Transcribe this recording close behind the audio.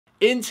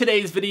In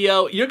today's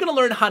video, you're going to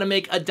learn how to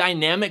make a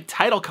dynamic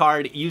title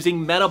card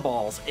using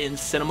Metaballs in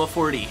Cinema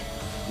 4D.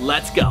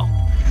 Let's go.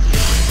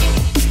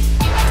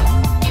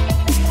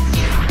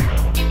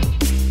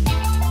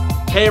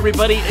 Hey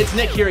everybody, it's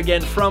Nick here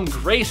again from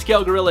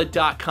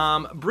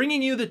Greyscalegorilla.com,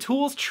 bringing you the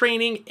tools,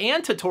 training,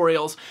 and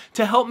tutorials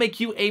to help make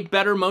you a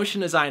better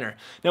motion designer.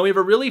 Now we have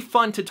a really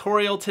fun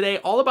tutorial today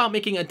all about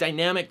making a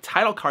dynamic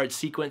title card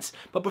sequence,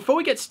 but before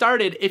we get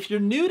started, if you're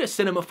new to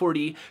Cinema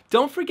 4D,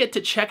 don't forget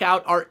to check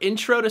out our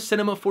Intro to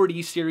Cinema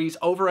 4D series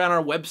over on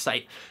our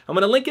website. I'm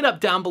going to link it up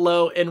down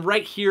below and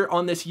right here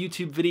on this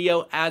YouTube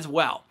video as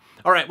well.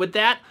 Alright, with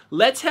that,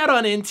 let's head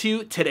on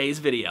into today's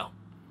video.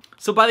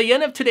 So by the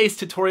end of today's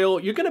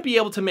tutorial, you're going to be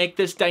able to make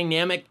this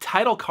dynamic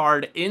title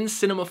card in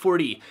Cinema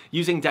 4D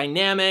using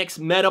dynamics,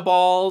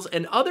 metaballs,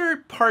 and other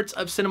parts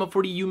of Cinema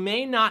 4D you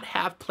may not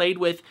have played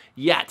with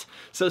yet.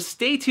 So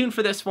stay tuned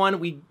for this one.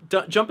 We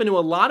jump into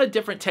a lot of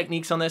different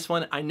techniques on this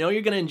one. I know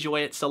you're going to enjoy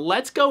it. So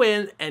let's go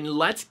in and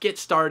let's get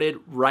started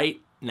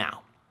right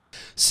now.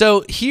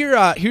 So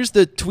here's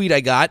the tweet I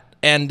got,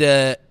 and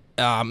man,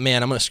 I'm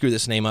going to screw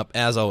this name up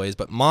as always,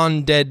 but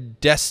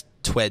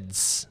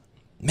Mondedestweds.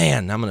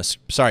 Man,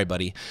 sorry,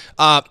 buddy.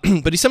 But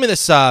he sent me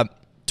this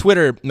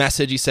Twitter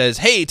message. He says,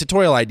 hey,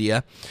 tutorial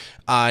idea.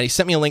 He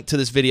sent me a link to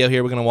this video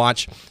here we're going to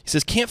watch. He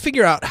says, can't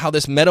figure out how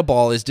this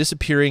Metaball is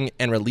disappearing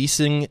and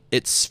releasing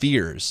its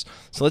spheres.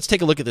 So let's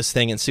take a look at this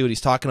thing and see what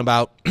he's talking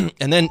about.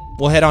 And then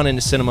we'll head on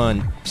into Cinema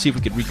and see if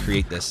we could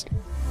recreate this.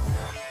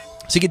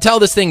 So you can tell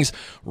this thing's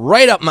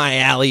right up my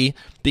alley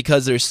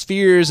because there's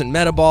spheres and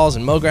Metaballs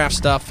and MoGraph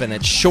stuff, and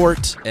it's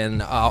short,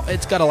 and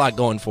it's got a lot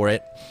going for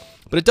it.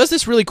 But it does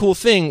this really cool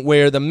thing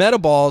where the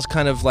Metaballs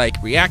kind of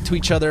like react to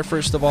each other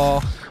first of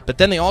all, but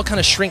then they all kind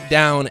of shrink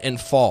down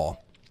and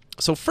fall.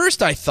 So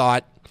first I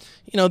thought,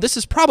 you know, this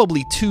is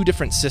probably two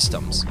different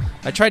systems.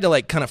 I tried to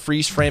like kind of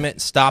freeze frame it,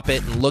 stop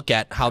it, and look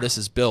at how this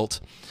is built.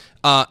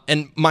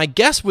 And my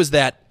guess was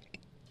that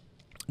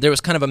there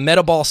was kind of a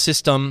Metaball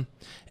system,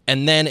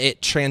 and then it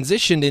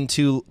transitioned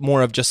into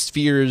more of just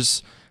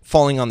spheres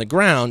falling on the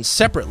ground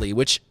separately,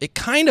 which it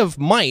kind of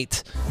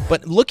might,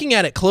 but looking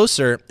at it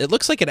closer, it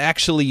looks like it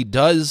actually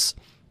does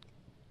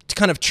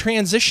kind of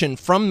transition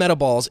from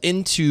Metaballs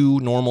into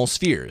normal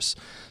spheres.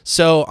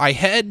 So I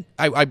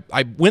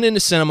went into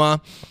Cinema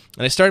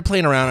and I started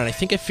playing around, and I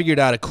think I figured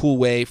out a cool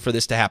way for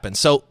this to happen.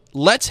 So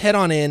let's head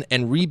on in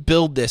and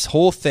rebuild this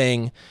whole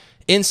thing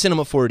in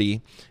Cinema 4D.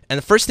 And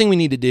the first thing we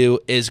need to do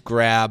is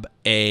grab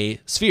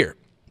a sphere.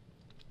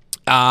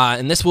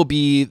 And this will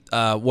be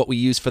what we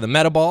use for the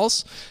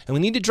Metaballs. And we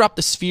need to drop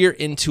the sphere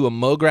into a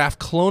MoGraph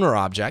cloner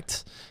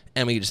object,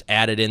 and we just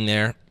add it in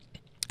there.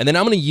 And then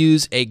I'm going to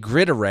use a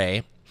grid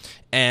array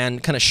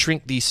and kind of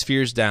shrink these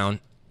spheres down.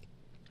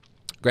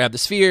 Grab the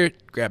sphere,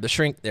 grab the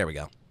shrink, there we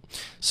go.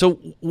 So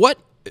what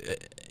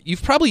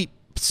you've probably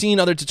seen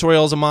other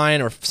tutorials of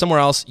mine or somewhere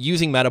else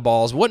using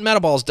Metaballs. What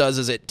Metaballs does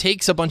is it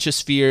takes a bunch of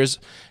spheres,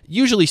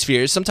 usually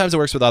spheres, sometimes it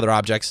works with other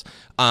objects,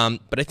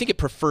 but I think it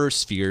prefers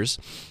spheres.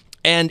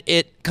 And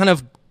it kind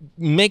of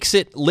makes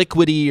it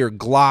liquidy or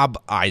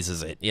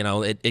globizes it. You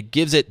know, it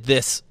gives it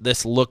this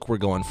look we're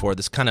going for,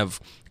 this kind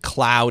of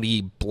cloudy,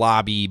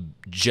 blobby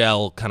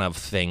gel kind of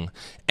thing.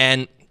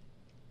 And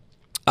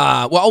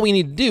well, all we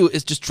need to do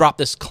is just drop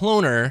this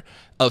cloner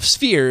of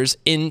spheres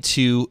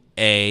into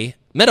a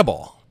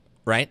Metaball,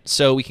 right?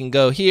 So we can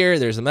go here.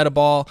 There's a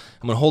Metaball.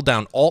 I'm going to hold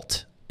down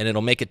Alt, and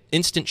it'll make an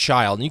instant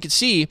child. And you can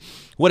see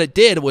what it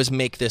did was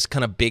make this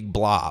kind of big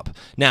blob.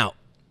 Now,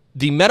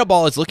 the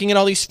Metaball is looking at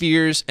all these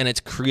spheres, and it's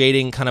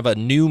creating kind of a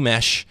new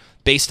mesh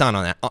based on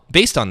that.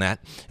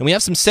 And we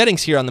have some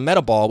settings here on the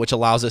Metaball, which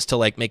allows us to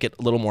like make it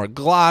a little more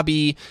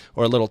globby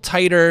or a little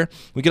tighter.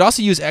 We could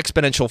also use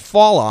exponential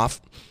fall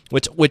off,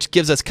 which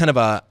gives us kind of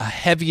a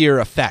heavier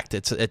effect.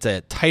 It's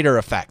a tighter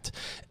effect.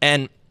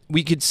 And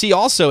we could see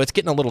also it's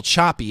getting a little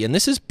choppy, and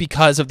this is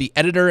because of the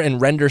editor and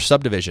render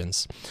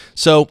subdivisions.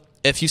 So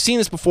if you've seen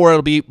this before,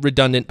 it'll be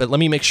redundant, but let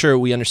me make sure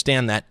we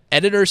understand that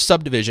editor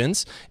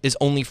subdivisions is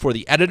only for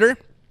the editor,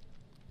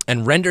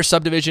 and render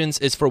subdivisions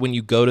is for when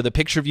you go to the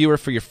picture viewer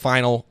for your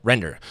final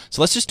render.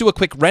 So let's just do a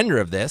quick render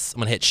of this. I'm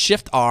going to hit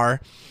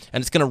Shift-R,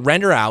 and it's going to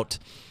render out.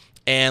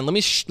 And let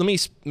me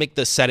make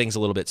the settings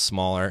a little bit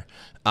smaller.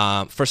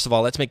 First of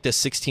all, let's make this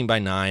 16 by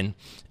 9,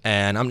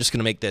 and I'm just going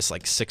to make this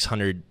like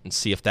 600 and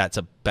see if that's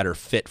a better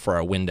fit for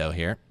our window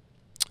here.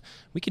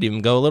 We could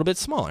even go a little bit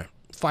smaller,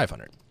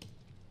 500.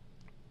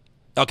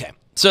 Okay,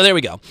 so there we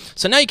go.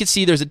 So now you can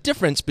see there's a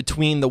difference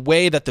between the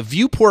way that the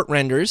viewport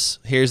renders.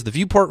 Here's the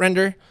viewport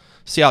render.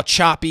 See how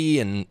choppy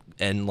and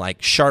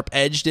like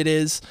sharp-edged it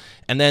is.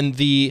 And then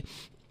the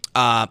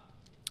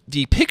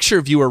the picture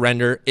viewer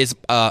render is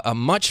a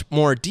much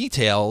more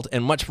detailed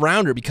and much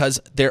rounder because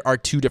there are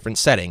two different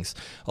settings.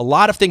 A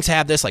lot of things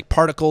have this, like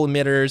particle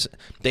emitters.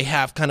 They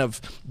have kind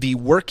of the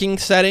working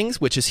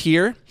settings, which is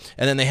here,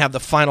 and then they have the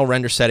final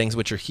render settings,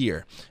 which are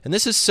here. And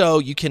this is so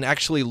you can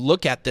actually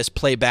look at this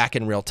playback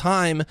in real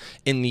time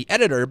in the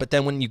editor, but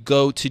then when you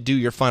go to do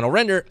your final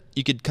render,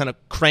 you could kind of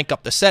crank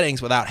up the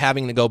settings without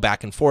having to go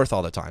back and forth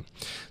all the time.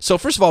 So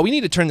first of all, we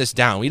need to turn this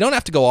down. We don't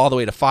have to go all the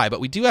way to 5, but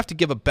we do have to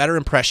give a better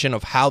impression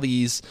of how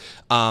these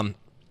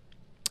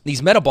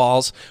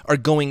metaballs are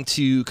going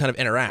to kind of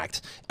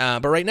interact.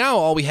 But right now,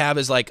 all we have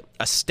is like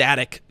a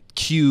static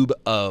cube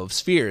of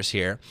spheres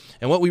here.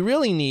 And what we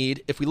really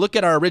need, if we look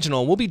at our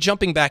original, we'll be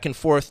jumping back and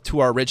forth to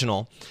our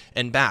original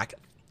and back.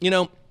 You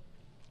know,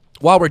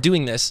 while we're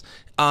doing this,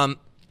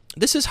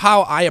 this is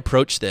how I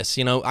approach this.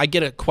 You know, I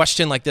get a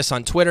question like this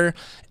on Twitter,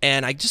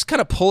 and I just kind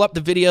of pull up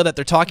the video that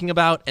they're talking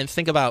about and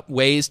think about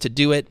ways to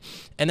do it.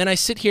 And then I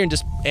sit here and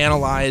just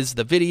analyze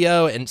the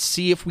video and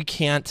see if we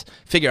can't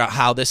figure out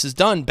how this is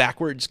done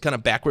backwards, kind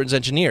of backwards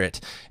engineer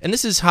it. And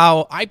this is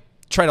how I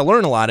try to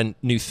learn a lot of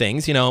new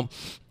things. You know,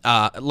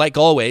 like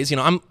always, you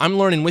know, I'm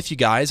learning with you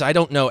guys. I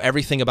don't know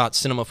everything about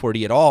Cinema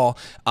 4D at all,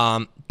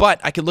 but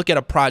I could look at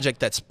a project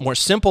that's more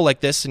simple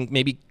like this and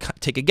maybe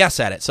take a guess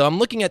at it. So I'm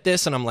looking at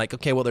this and I'm like,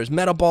 okay, well, there's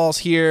Metaballs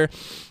here,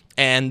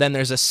 and then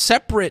there's a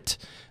separate,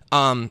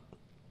 kind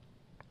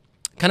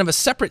of a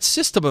separate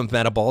system of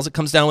Metaballs. It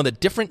comes down with a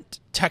different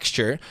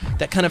texture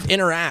that kind of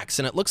interacts,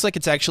 and it looks like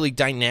it's actually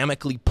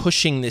dynamically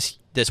pushing this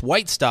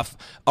white stuff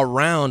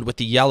around with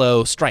the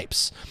yellow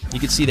stripes. You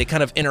can see they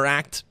kind of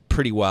interact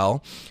pretty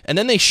well, and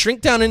then they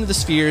shrink down into the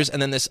spheres, and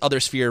then this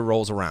other sphere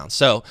rolls around.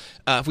 So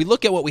if we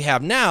look at what we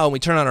have now and we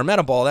turn on our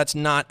Metaball, that's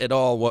not at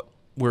all what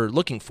we're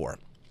looking for.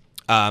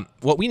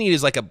 What we need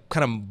is like a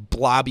kind of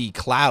blobby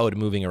cloud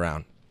moving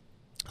around.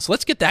 So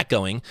let's get that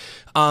going.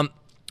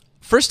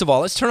 First of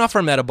all, let's turn off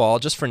our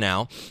Metaball just for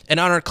now. And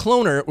on our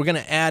cloner, we're going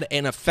to add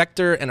an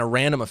effector and a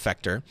random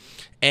effector.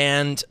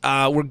 And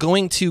we're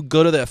going to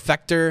go to the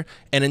effector,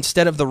 and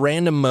instead of the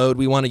random mode,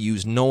 we want to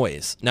use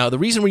noise. Now, the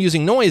reason we're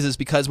using noise is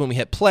because when we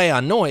hit play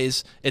on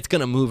noise, it's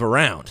going to move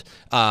around.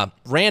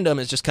 Random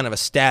is just kind of a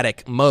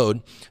static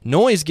mode.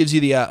 Noise gives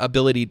you the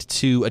ability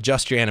to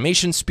adjust your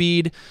animation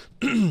speed,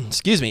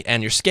 excuse me,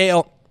 and your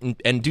scale,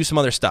 and do some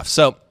other stuff.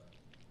 So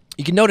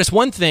you can notice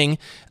one thing,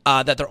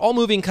 that they're all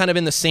moving kind of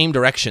in the same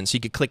direction. So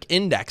you could click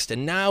indexed,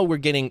 and now we're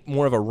getting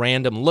more of a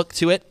random look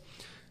to it.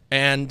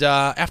 And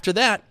after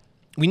that,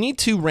 we need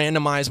to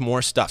randomize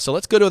more stuff. So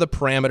let's go to the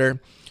parameter,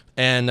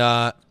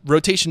 and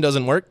rotation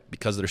doesn't work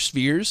because they're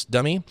spheres,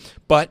 dummy.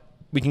 But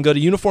we can go to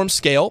uniform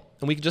scale,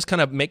 and we can just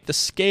kind of make the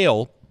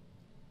scale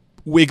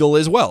wiggle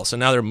as well. So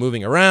now they're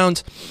moving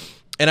around.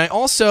 And I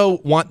also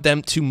want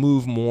them to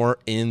move more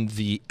in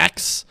the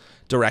X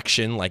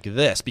direction like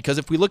this, because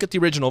if we look at the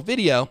original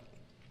video,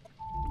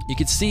 you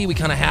can see we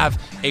kind of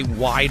have a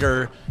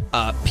wider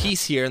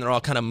piece here, and they're all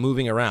kind of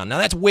moving around. Now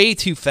that's way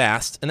too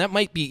fast, and that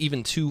might be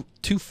even too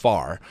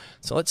far.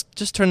 So let's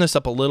just turn this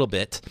up a little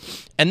bit,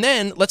 and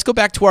then let's go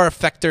back to our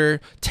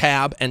effector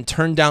tab and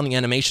turn down the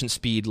animation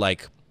speed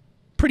like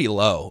pretty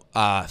low.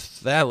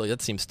 That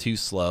seems too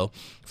slow.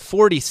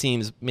 40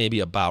 seems maybe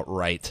about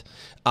right.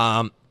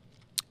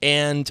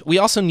 And we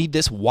also need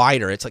this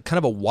wider. It's like kind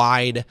of a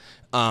wide.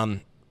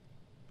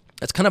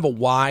 It's kind of a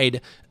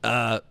wide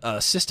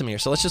system here.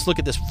 So let's just look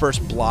at this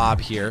first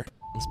blob here.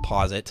 Let's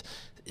pause it.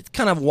 It's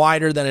kind of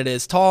wider than it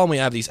is tall, and we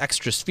have these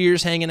extra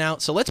spheres hanging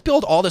out. So let's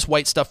build all this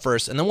white stuff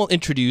first, and then we'll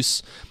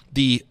introduce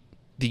the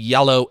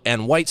yellow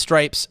and white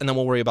stripes, and then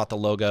we'll worry about the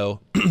logo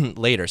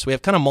later. So we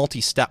have kind of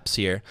multi-steps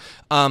here.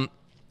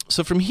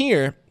 So from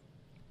here,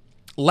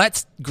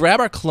 let's grab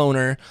our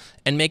cloner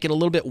and make it a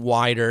little bit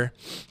wider,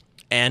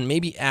 and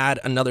maybe add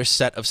another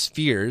set of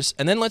spheres.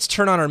 And then let's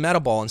turn on our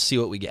Metaball and see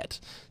what we get.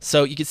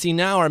 So you can see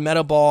now our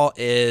Metaball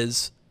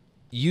is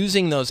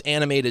using those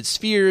animated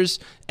spheres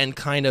and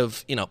kind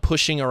of, you know,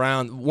 pushing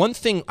around. One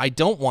thing I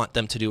don't want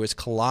them to do is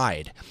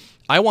collide.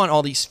 I want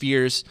all these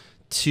spheres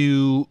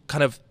to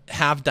kind of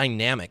have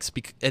dynamics.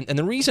 And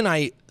the reason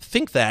I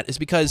think that is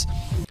because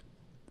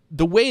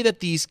the way that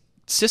these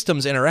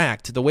systems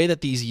interact, the way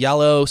that these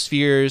yellow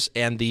spheres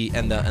and the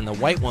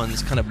white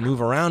ones kind of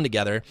move around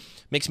together,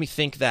 makes me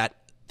think that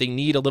they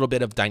need a little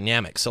bit of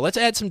dynamics. So let's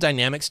add some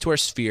dynamics to our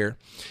sphere.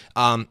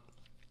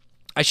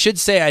 I should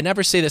say, I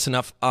never say this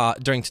enough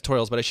during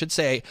tutorials, but I should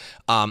say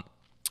that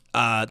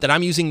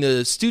I'm using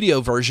the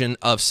studio version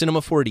of Cinema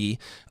 4D.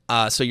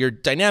 So your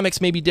dynamics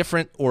may be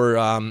different, or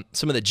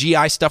some of the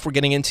GI stuff we're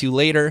getting into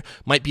later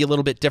might be a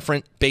little bit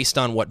different based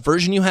on what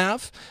version you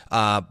have.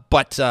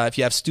 But if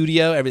you have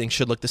Studio, everything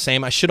should look the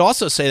same. I should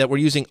also say that we're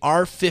using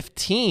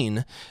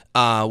R15,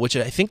 which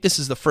I think this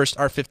is the first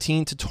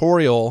R15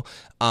 tutorial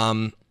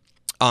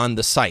on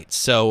the site.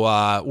 So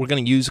we're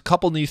going to use a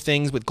couple new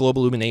things with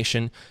global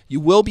illumination.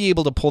 You will be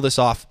able to pull this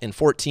off in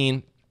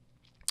 14.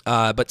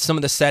 But some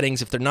of the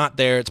settings, if they're not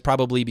there, it's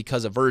probably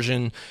because of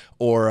version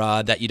or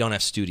that you don't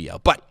have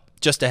Studio. But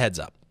just a heads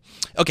up.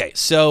 Okay,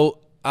 so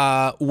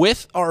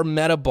with our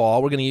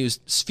Metaball, we're going to use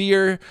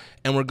sphere,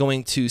 and we're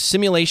going to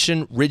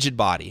simulation rigid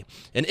body.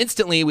 And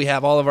instantly, we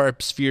have all of our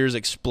spheres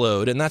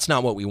explode, and that's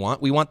not what we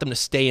want. We want them to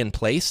stay in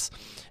place.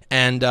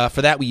 And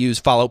for that, we use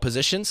follow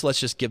position. So let's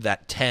just give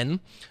that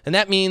 10. And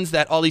that means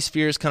that all these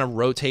spheres kind of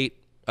rotate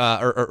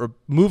or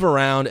move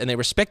around, and they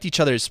respect each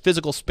other's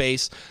physical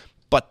space,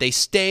 but they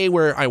stay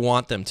where I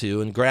want them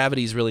to, and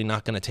gravity is really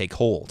not going to take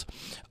hold.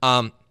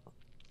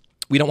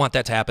 We don't want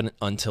that to happen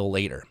until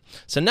later.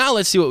 So now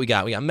let's see what we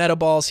got. We got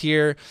Metaballs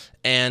here,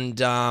 and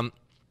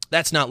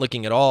that's not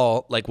looking at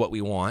all like what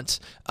we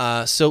want.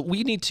 So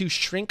we need to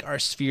shrink our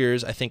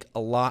spheres, I think, a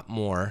lot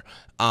more.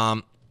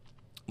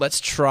 Let's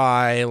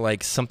try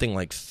like something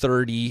like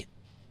 30,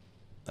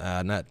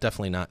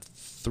 definitely not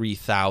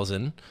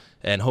 3,000,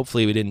 and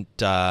hopefully we didn't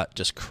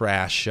just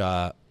crash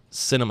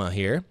cinema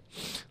here.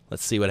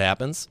 Let's see what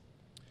happens.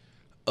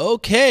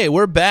 Okay,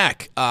 we're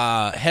back.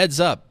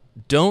 Heads up,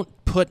 don't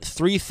put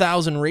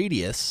 3,000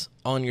 radius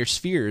on your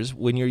spheres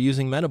when you're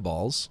using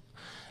Metaballs,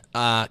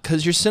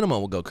 because your cinema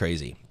will go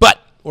crazy.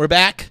 But we're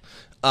back,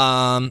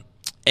 and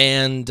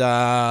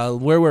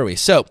where were we?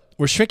 So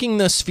we're shrinking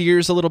the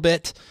spheres a little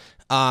bit.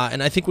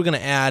 And I think we're going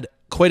to add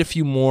quite a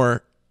few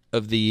more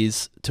of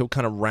these to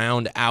kind of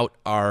round out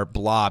our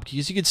blob.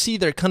 Because you can see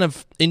they're kind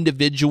of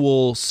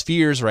individual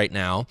spheres right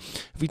now.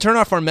 If we turn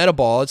off our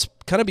Metaball, it's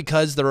kind of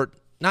because they're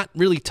not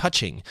really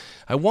touching.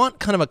 I want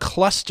kind of a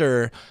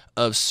cluster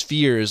of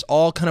spheres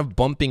all kind of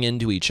bumping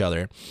into each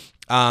other.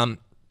 So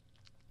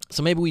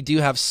maybe we do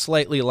have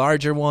slightly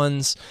larger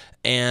ones,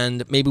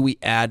 and maybe we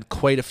add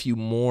quite a few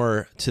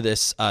more to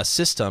this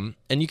system.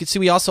 And you can see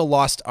we also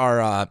lost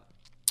our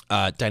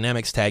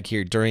dynamics tag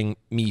here during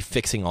me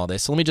fixing all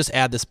this. So let me just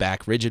add this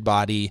back, rigid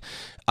body,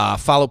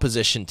 follow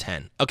position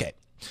 10. Okay,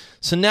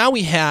 so now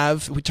we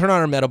turn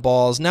on our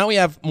Metaballs. Now we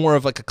have more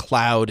of like a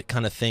cloud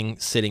kind of thing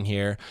sitting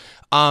here.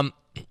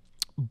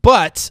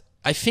 But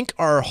I think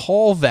our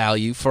Hall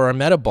value for our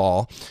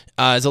Metaball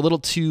is a little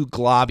too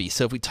globby.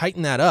 So if we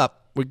tighten that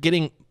up, we're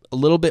getting a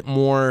little bit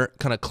more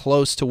kind of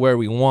close to where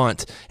we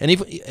want. And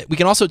if we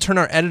can also turn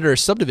our editor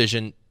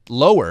subdivision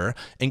lower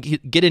and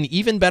get an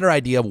even better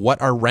idea of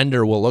what our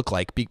render will look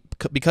like,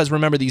 because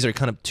remember, these are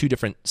kind of two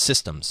different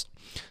systems.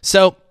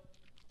 So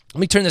let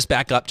me turn this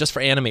back up just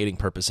for animating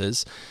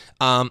purposes.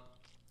 And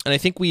I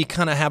think we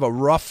kind of have a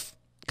rough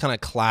kind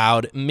of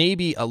cloud,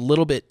 maybe a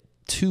little bit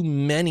too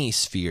many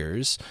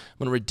spheres. I'm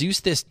going to reduce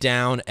this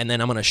down, and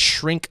then I'm going to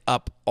shrink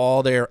up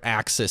all their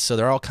axis so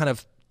they're all kind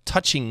of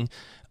touching,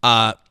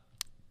 kind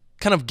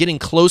of getting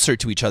closer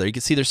to each other. You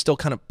can see they're still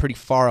kind of pretty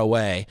far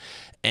away.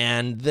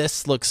 And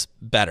this looks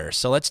better.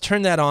 So let's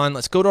turn that on.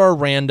 Let's go to our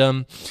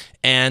random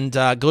and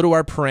go to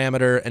our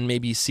parameter and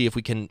maybe see if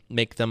we can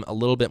make them a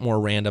little bit more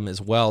random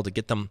as well to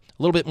get them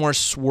a little bit more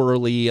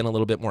swirly and a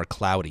little bit more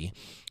cloudy.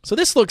 So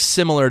this looks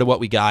similar to what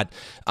we got.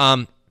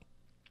 And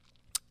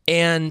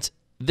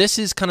this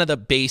is kind of the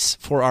base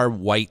for our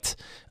white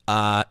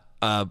kind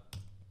of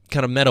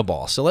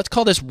Metaball. So let's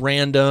call this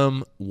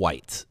random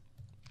white.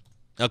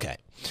 Okay.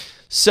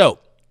 So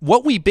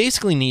what we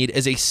basically need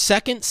is a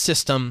second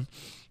system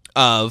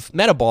of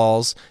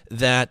Metaballs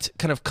that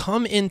kind of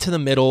come into the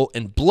middle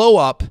and blow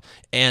up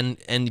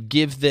and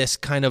give this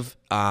kind of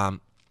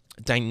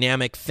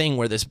dynamic thing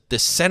where this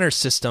center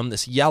system,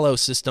 this yellow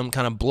system,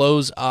 kind of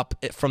blows up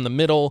from the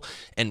middle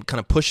and kind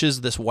of pushes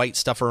this white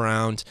stuff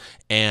around,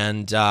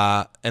 and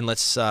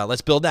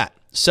let's build that.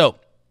 So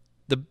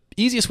the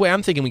easiest way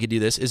I'm thinking we could do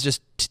this is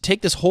just to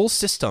take this whole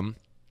system,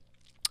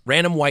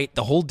 random white,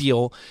 the whole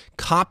deal,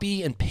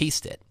 copy and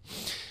paste it.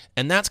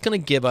 And that's going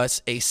to give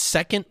us a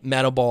second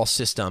Metaball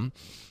system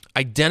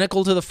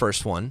identical to the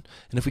first one.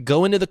 And if we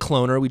go into the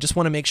cloner, we just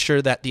want to make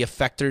sure that the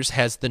effectors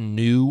has the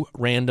new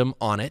random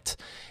on it.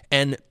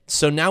 And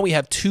so now we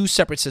have two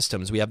separate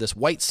systems. We have this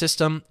white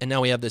system, and now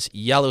we have this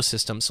yellow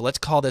system. So let's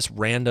call this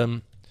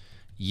random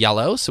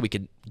yellow, so we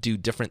can do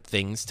different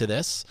things to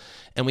this.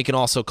 And we can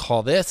also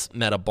call this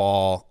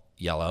Metaball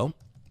yellow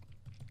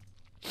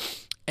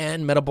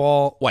and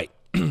Metaball white,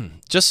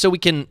 just so we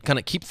can kind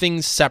of keep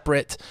things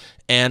separate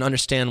and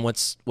understand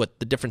what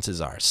the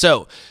differences are.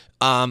 So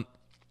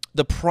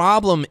the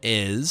problem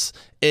is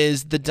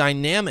the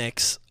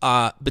dynamics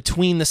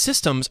between the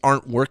systems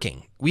aren't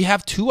working. We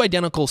have two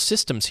identical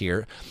systems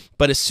here,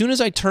 but as soon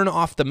as I turn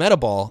off the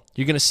Metaball,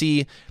 you're going to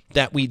see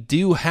that we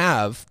do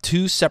have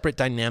two separate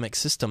dynamic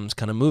systems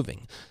kind of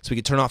moving. So we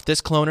could turn off this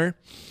cloner,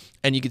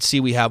 and you can see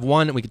we have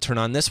one, and we could turn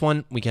on this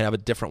one, we can have a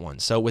different one.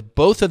 So with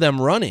both of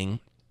them running,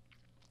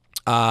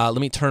 let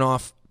me turn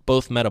off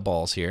both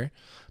Metaballs here,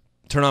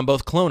 turn on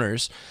both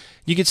cloners.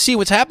 You can see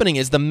what's happening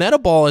is the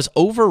Metaball is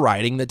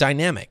overriding the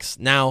dynamics.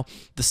 Now,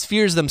 the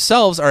spheres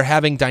themselves are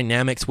having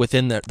dynamics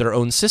within their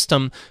own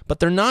system, but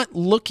they're not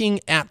looking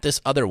at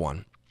this other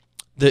one.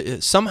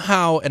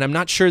 Somehow, and I'm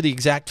not sure the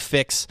exact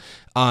fix,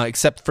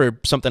 except for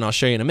something I'll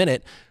show you in a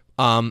minute,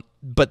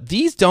 but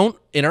these don't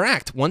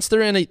interact. Once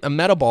they're in a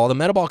Metaball, the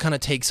Metaball kind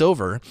of takes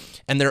over,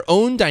 and their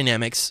own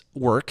dynamics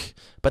work,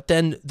 but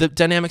then the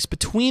dynamics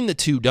between the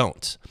two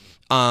don't.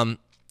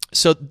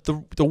 So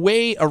the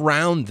way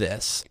around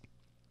this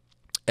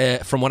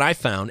from what I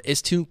found,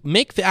 is to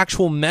make the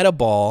actual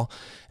Metaball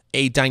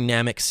a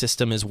dynamic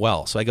system as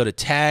well. So I go to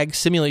tag,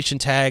 simulation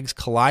tags,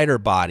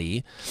 collider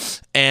body,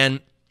 and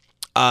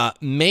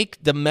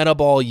make the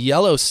Metaball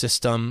yellow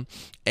system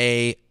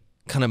a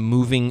kind of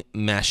moving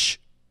mesh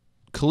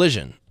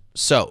collision.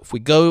 So if we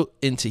go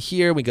into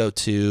here, we go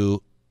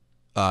to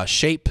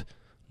shape,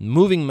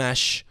 moving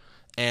mesh,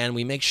 and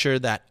we make sure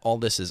that all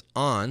this is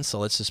on. So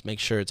let's just make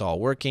sure it's all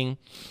working.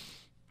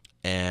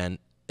 And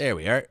there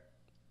we are.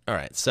 All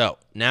right, so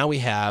now we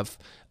have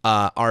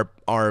our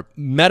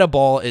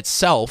Metaball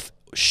itself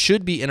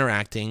should be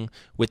interacting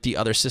with the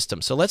other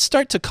system. So let's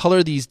start to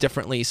color these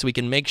differently so we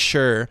can make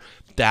sure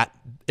that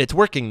it's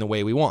working the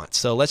way we want.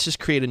 So let's just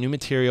create a new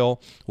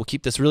material. We'll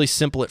keep this really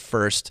simple at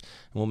first.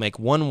 We'll make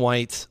one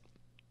white,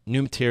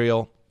 new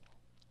material.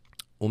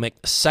 We'll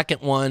make the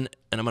second one,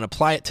 and I'm going to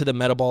apply it to the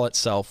Metaball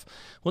itself.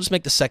 We'll just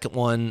make the second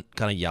one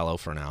kind of yellow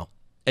for now.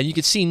 And you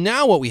can see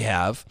now what we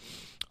have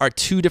are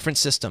two different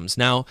systems.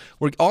 Now,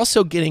 we're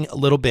also getting a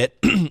little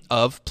bit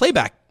of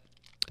playback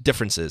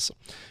differences.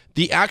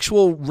 The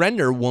actual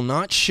render will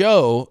not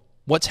show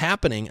what's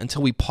happening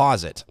until we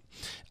pause it.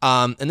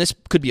 And this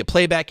could be a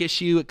playback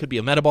issue. It could be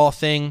a Metaball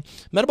thing.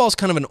 Metaball is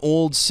kind of an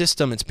old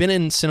system. It's been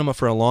in cinema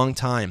for a long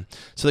time.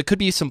 So there could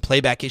be some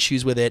playback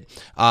issues with it.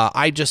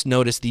 I just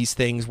noticed these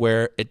things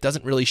where it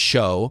doesn't really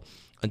show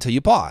until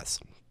you pause.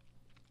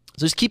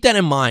 So just keep that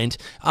in mind.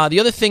 The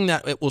other thing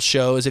that it will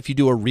show is if you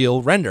do a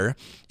real render,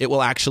 it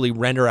will actually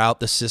render out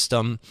the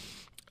system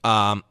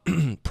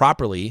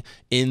properly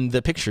in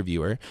the picture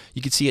viewer.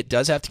 You can see it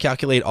does have to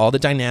calculate all the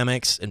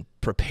dynamics and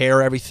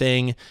prepare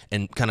everything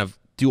and kind of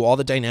do all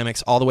the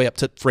dynamics all the way up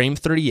to frame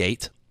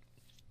 38,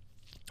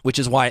 which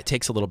is why it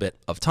takes a little bit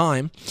of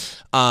time.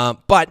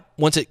 But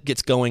once it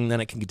gets going, then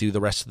it can do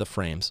the rest of the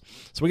frames.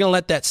 So we're going to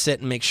let that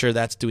sit and make sure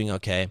that's doing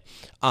okay.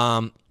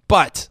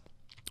 But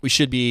we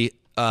should be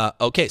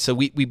okay. So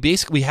we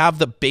basically have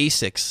the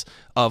basics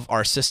of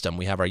our system.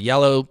 We have our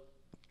yellow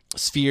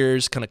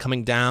spheres kind of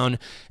coming down,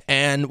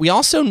 and we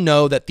also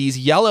know that this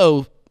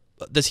yellow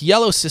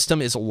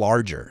system is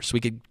larger. So we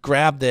could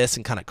grab this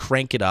and kind of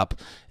crank it up,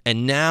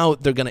 and now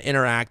they're going to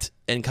interact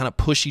and kind of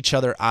push each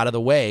other out of the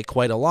way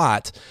quite a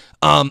lot.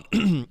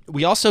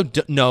 We also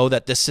know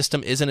that this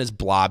system isn't as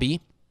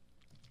blobby,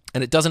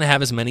 and it doesn't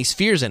have as many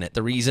spheres in it.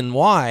 The reason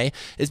why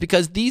is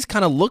because these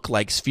kind of look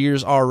like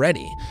spheres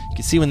already. You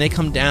can see when they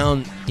come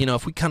down, you know,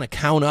 if we kind of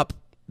count up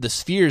the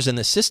spheres in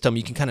the system,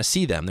 you can kind of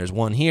see them. There's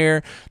one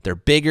here. They're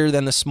bigger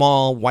than the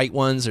small white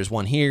ones. There's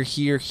one here,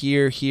 here,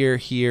 here, here,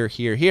 here,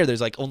 here, here. There's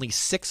like only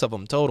 6 of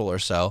them total or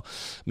so,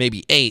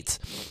 maybe 8.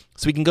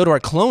 So we can go to our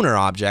cloner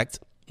object,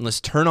 and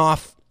let's turn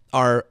off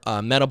our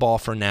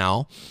Metaball for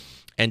now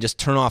and just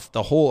turn off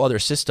the whole other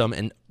system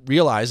and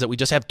realize that we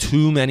just have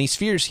too many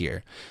spheres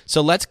here.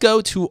 So let's go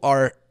to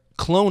our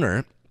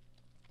cloner,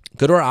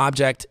 go to our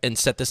object, and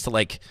set this to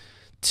like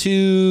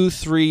 2,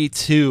 3,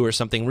 2 or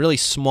something really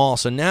small.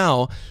 So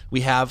now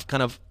we have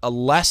kind of a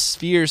less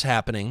spheres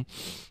happening.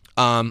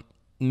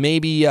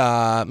 Maybe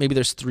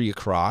there's 3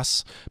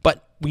 across,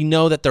 but we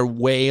know that they're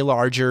way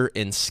larger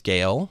in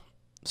scale.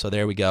 So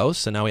there we go.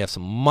 So now we have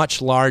some much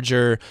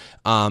larger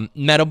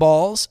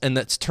Metaballs, and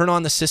let's turn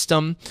on the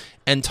system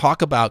and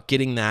talk about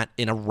getting that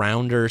in a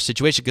rounder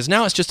situation, because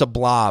now it's just a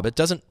blob. It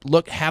doesn't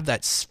have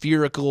that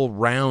spherical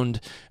round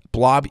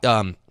blob.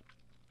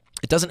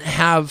 It doesn't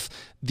have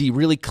the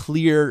really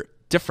clear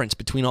difference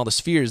between all the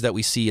spheres that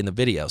we see in the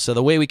video. So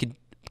the way we could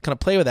kind of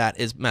play with that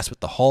is mess with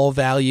the Hall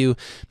value.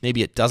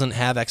 Maybe it doesn't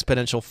have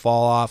exponential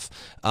fall off.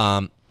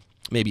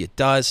 Maybe it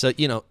does. So,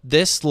 you know,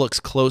 this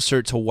looks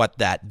closer to what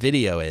that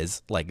video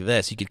is, like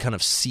this. You could kind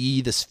of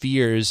see the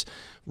spheres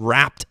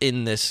wrapped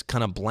in this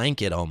kind of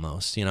blanket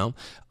almost, you know.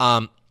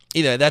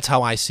 Either that's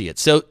how I see it.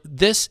 So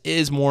this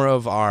is more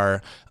of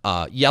our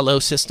yellow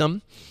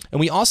system. And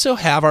we also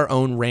have our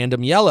own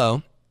random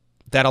yellow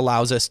that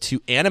allows us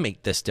to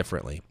animate this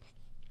differently.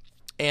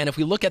 And if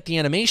we look at the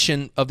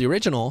animation of the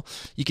original,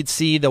 you can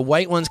see the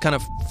white ones kind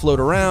of float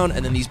around,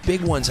 and then these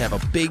big ones have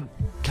a big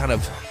kind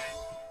of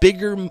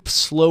bigger,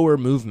 slower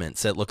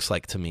movements, it looks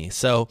like to me.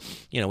 So,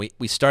 you know,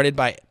 we started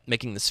by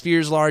making the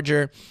spheres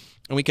larger,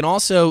 and we can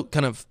also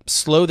kind of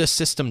slow the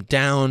system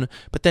down,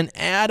 but then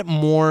add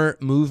more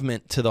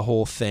movement to the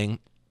whole thing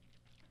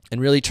and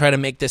really try to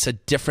make this a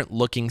different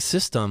looking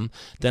system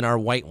than our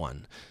white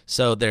one.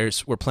 So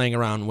we're playing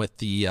around with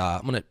the,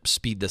 I'm going to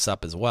speed this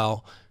up as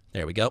well.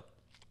 There we go.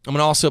 I'm going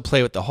to also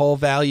play with the Hall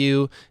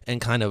value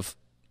and kind of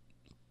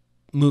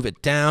move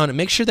it down, and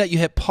make sure that you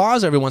hit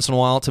pause every once in a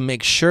while to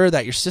make sure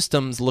that your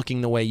system's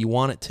looking the way you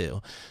want it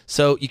to.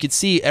 So you can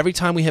see every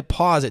time we hit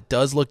pause, it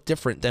does look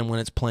different than when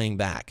it's playing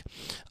back.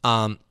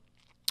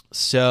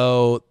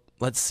 So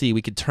let's see,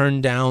 we could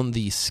turn down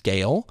the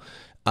scale,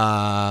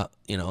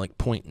 you know, like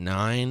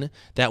 0.9.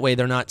 That way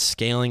they're not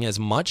scaling as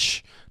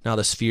much. Now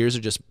the spheres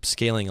are just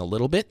scaling a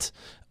little bit.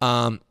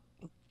 And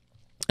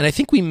And I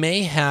think we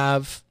may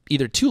have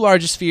either too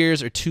large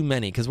spheres or too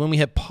many, because when we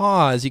hit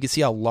pause, you can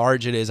see how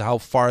large it is, how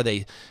far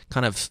they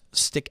kind of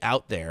stick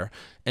out there.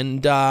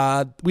 And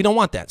we don't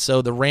want that.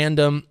 So the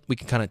random, we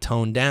can kind of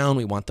tone down.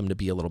 We want them to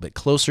be a little bit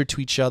closer to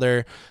each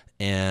other,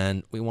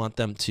 and we want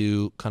them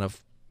to kind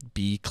of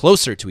be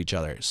closer to each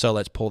other. So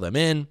let's pull them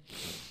in.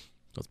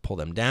 Let's pull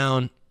them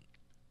down.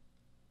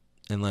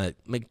 And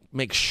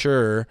make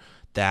sure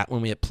that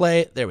when we hit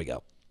play, there we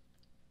go,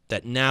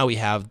 that now we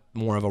have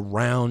more of a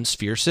round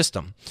sphere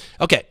system.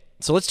 Okay,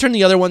 so let's turn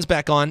the other ones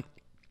back on.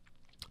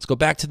 Let's go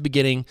back to the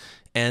beginning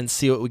and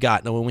see what we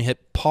got. Now, when we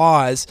hit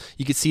pause,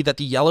 you can see that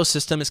the yellow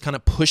system is kind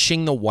of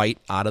pushing the white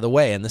out of the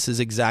way, and this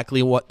is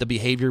exactly what the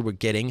behavior we're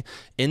getting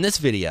in this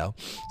video.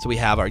 So we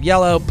have our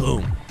yellow,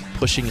 boom,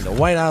 pushing the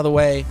white out of the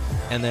way,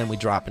 and then we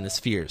drop into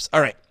spheres.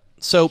 All right,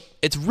 so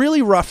it's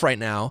really rough right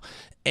now,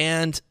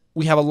 and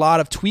we have a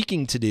lot of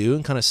tweaking to do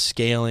and kind of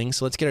scaling.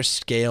 So let's get our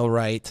scale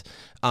right.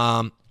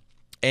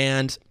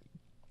 And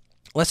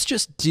let's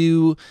just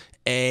do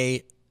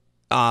an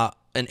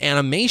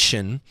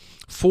animation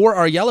for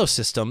our yellow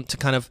system to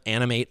kind of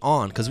animate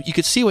on, because you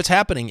could see what's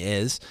happening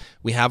is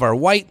we have our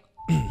white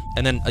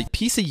and then a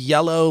piece of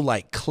yellow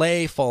like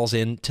clay falls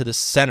into the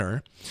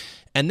center,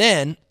 and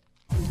then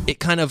it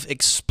kind of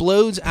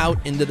explodes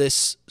out into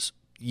this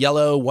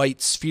yellow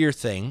white sphere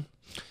thing,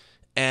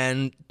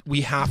 and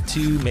we have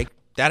to make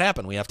that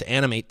happen. We have to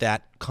animate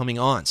that coming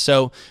on.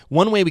 So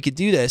one way we could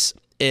do this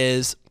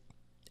is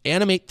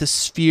animate the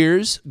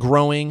spheres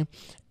growing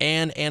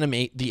and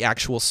animate the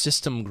actual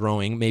system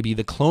growing, maybe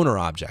the cloner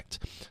object.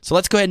 So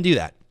let's go ahead and do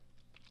that.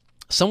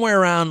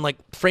 Somewhere around like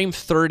frame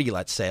 30,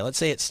 let's say. Let's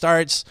say it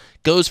starts,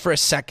 goes for a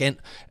second,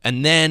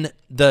 and then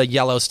the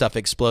yellow stuff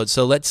explodes.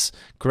 So let's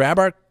grab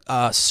our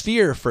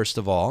sphere first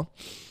of all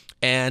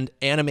and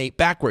animate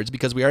backwards,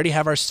 because we already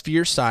have our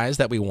sphere size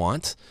that we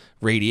want.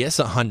 Radius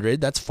 100,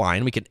 that's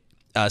fine. We can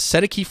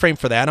set a keyframe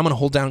for that. I'm going to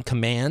hold down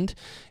Command,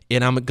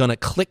 and I'm going to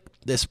click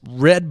this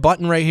red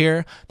button right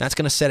here. That's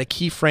going to set a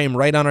keyframe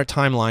right on our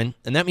timeline,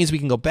 and that means we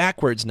can go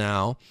backwards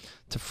now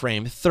to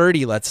frame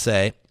 30, let's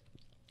say,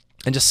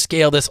 and just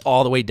scale this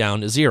all the way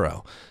down to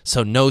 0.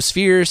 So no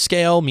sphere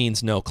scale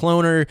means no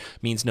cloner,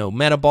 means no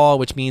metaball,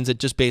 which means it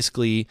just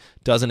basically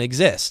doesn't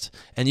exist.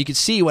 And you can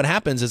see what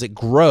happens is it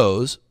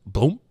grows,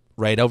 boom,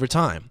 right over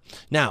time.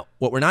 Now,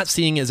 what we're not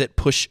seeing is it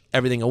push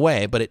everything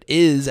away, but it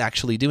is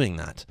actually doing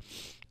that.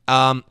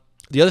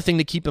 The other thing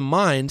to keep in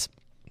mind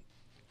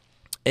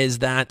is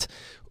that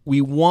we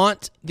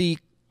want the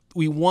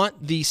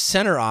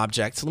center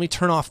object. So let me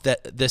turn off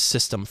this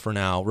system for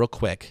now real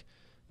quick.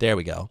 There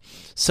we go.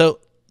 So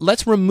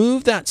let's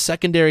remove that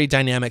secondary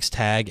dynamics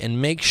tag and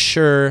make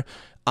sure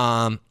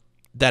that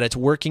it's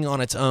working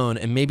on its own,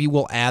 and maybe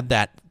we'll add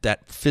that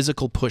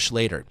physical push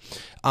later.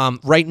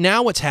 Right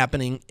now what's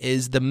happening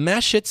is the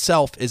mesh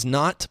itself is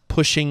not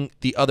pushing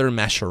the other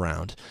mesh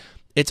around.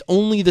 It's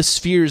only the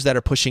spheres that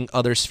are pushing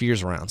other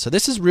spheres around. So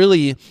this is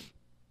really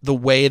the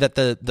way that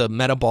the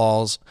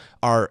Metaballs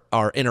are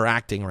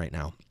interacting right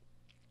now.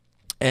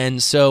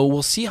 And so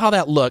we'll see how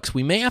that looks.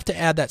 We may have to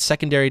add that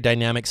secondary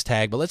dynamics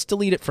tag, but let's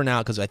delete it for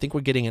now because I think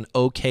we're getting an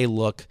okay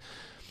look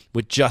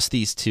with just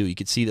these two. You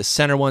can see the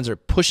center ones are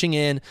pushing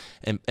in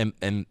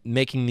and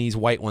making these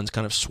white ones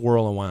kind of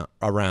swirl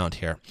around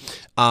here.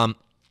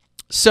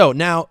 So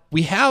now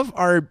we have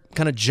our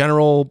kind of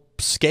general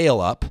scale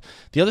up.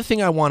 The other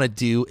thing I want to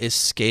do is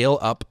scale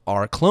up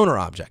our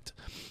cloner object.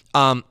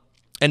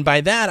 And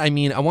by that, I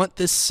mean I want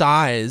this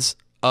size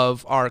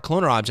of our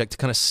cloner object to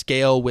kind of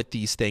scale with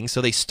these things.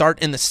 So they start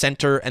in the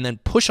center and then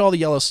push all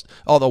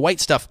the white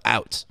stuff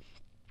out.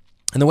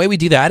 And the way we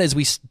do that is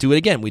we do it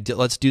again.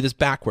 Let's do this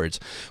backwards.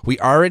 We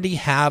already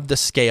have the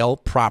scale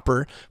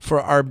proper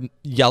for our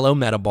yellow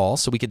metaball,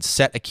 so we could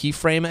set a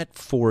keyframe at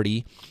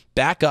 40,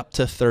 back up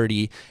to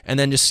 30, and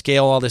then just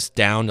scale all this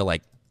down to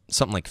like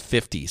something like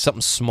 50,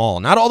 something small.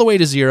 Not all the way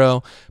to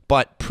 0,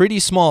 but pretty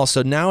small.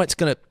 So now it's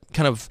going to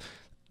kind of,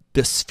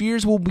 the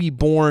spheres will be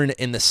born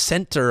in the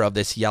center of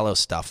this yellow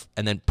stuff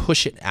and then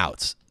push it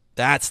out.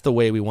 That's the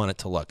way we want it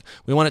to look.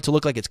 We want it to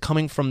look like it's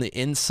coming from the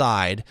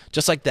inside,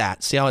 just like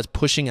that. See how it's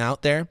pushing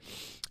out there?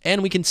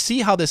 And we can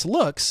see how this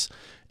looks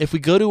if we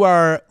go to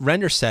our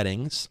render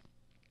settings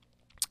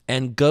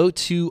and go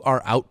to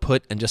our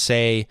output and just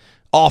say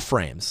all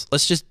frames.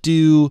 Let's just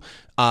do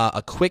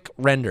a quick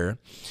render,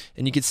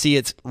 and you can see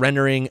it's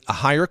rendering a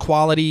higher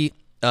quality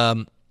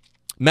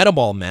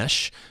Metaball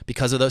mesh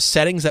because of those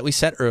settings that we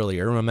set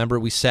earlier. Remember,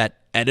 we set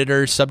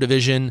editor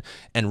subdivision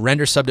and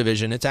render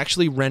subdivision. It's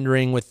actually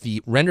rendering with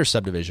the render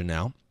subdivision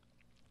now.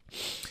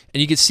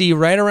 And you can see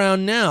right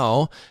around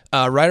now,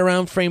 right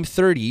around frame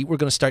 30, we're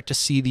going to start to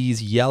see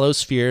these yellow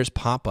spheres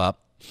pop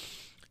up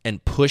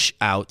and push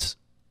out.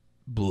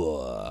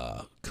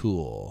 Blah,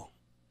 cool.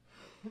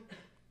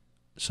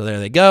 So there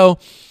they go.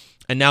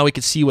 And now we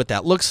can see what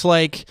that looks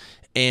like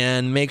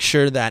and make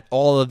sure that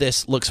all of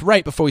this looks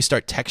right before we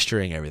start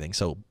texturing everything.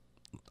 So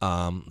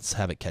let's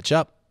have it catch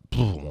up.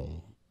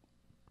 Cool.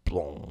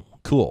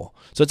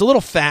 So it's a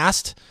little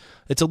fast.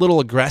 It's a little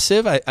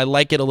aggressive. I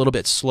like it a little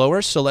bit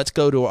slower. So let's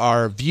go to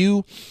our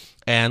view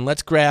And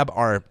let's grab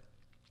our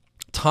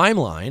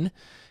timeline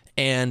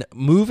and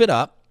move it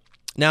up.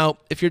 Now,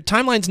 if your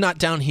timeline's not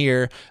down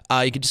here,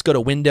 you can just go to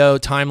Window,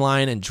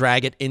 Timeline, and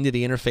drag it into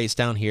the interface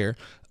down here.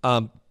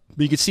 But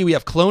you can see we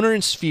have cloner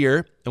and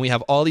sphere, and we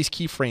have all these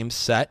keyframes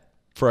set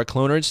for our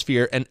cloner and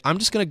sphere. And I'm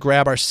just going to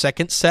grab our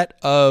second set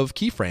of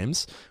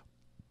keyframes,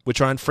 which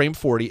are on frame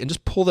 40, and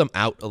just pull them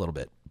out a little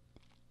bit.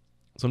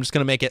 So I'm just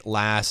going to make it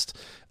last.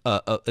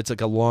 It's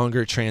like a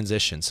longer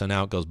transition. So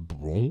now it goes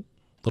boom,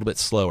 a little bit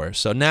slower.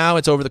 So now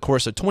it's over the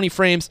course of 20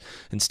 frames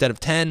instead of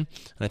 10, and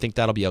I think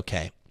that'll be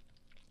okay.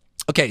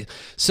 Okay,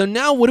 so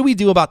now what do we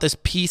do about this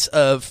piece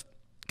of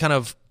kind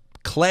of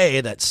clay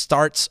that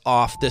starts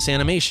off this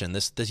animation,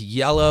 this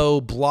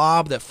yellow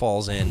blob that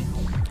falls in,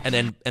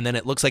 and then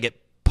it looks like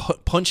it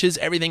punches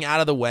everything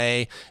out of the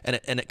way, and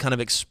it kind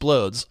of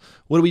explodes.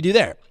 What do we do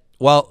there?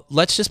 Well,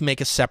 let's just make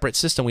a separate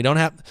system. We don't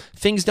have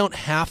things don't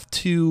have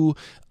to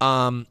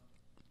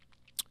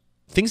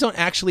things don't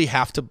actually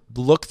have to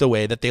look the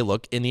way that they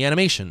look in the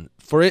animation.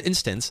 For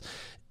instance,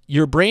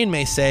 your brain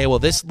may say, well,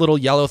 this little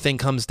yellow thing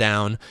comes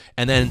down,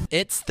 and then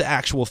it's the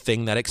actual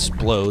thing that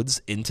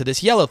explodes into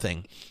this yellow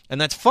thing.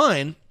 And that's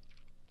fine,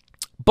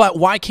 but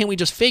why can't we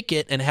just fake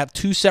it and have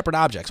two separate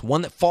objects,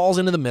 one that falls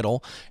into the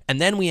middle,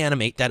 and then we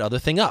animate that other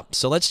thing up?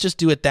 So let's just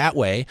do it that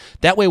way.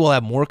 That way we'll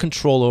have more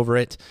control over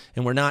it,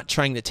 and we're not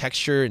trying to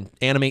texture and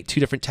animate two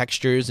different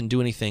textures and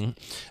do anything.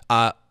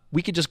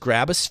 We could just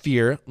grab a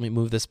sphere. Let me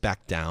move this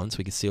back down so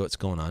we can see what's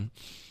going on.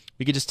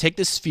 We could just take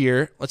this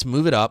sphere, let's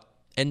move it up,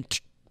 and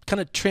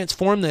kind of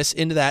transform this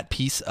into that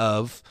piece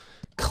of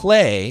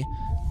clay.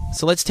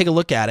 So let's take a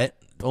look at it.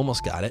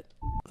 Almost got it.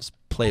 Let's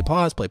play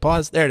pause.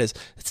 There it is.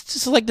 It's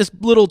just like this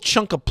little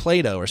chunk of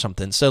Play-Doh or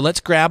something. So let's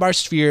grab our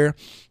sphere.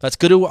 Let's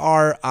go to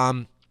our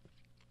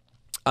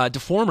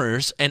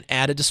deformers and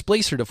add a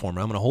displacer deformer.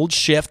 I'm going to hold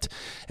shift,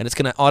 and it's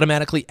going to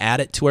automatically add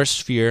it to our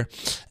sphere.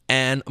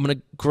 And I'm going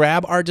to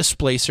grab our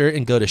displacer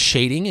and go to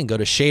shading and go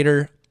to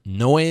shader,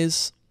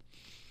 noise.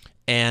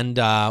 And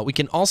we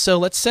can also,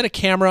 let's set a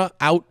camera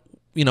out,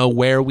 you know,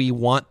 where we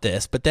want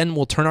this, but then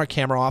we'll turn our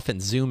camera off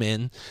and zoom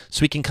in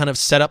so we can kind of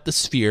set up the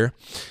sphere.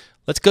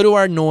 Let's go to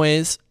our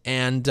noise,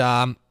 and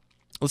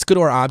let's go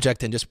to our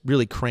object and just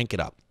really crank it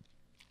up.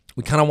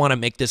 We kind of want to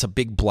make this a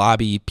big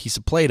blobby piece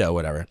of Play-Doh,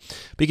 whatever.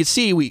 But you can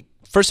see we,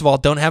 first of all,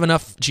 don't have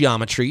enough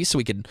geometry, so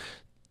we could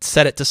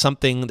set it to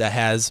something that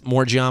has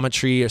more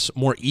geometry or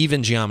more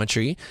even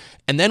geometry.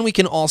 And then we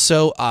can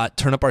also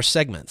turn up our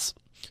segments.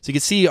 So you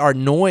can see our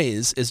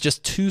noise is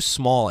just too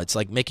small. It's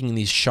like making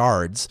these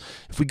shards.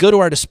 If we go to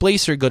our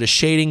displacer, go to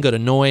shading, go to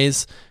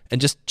noise,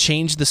 and just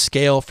change the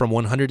scale from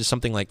 100 to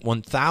something like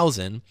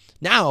 1000,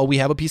 now we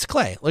have a piece of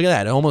clay. Look at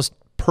that, almost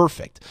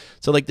perfect.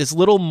 So like this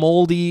little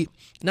molded,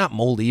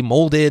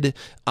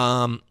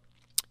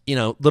 you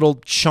know, little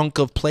chunk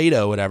of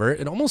Play-Doh, whatever.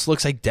 It almost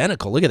looks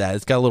identical. Look at that.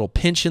 It's got a little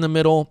pinch in the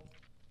middle.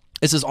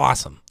 This is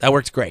awesome. That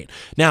works great.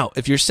 Now,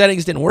 if your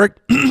settings didn't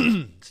work,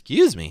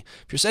 excuse me,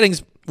 if your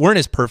settings weren't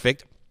as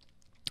perfect,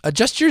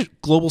 adjust your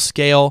global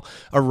scale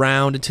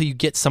around until you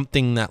get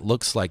something that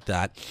looks like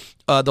that.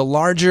 The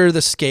larger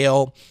the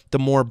scale, the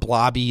more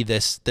blobby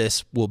this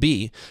will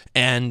be.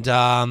 And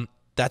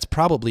that's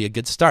probably a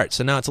good start.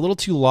 So now it's a little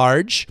too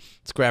large.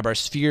 Let's grab our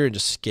sphere and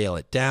just scale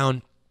it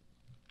down.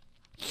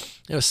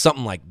 It was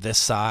something like this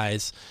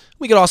size.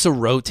 We could also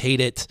rotate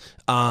it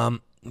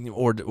or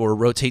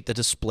rotate the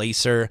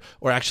displacer,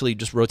 or actually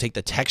just rotate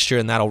the texture,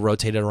 and that'll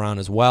rotate it around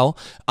as well.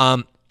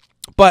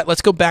 But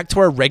let's go back to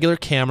our regular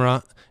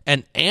camera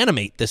and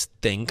animate this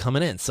thing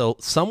coming in. So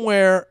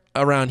somewhere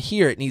around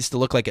here, it needs to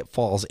look like it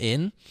falls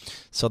in.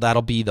 So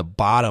that'll be the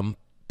bottom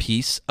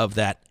piece of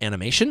that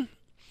animation.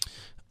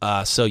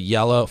 So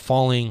yellow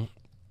falling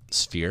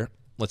sphere.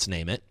 Let's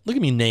name it. Look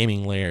at me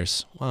naming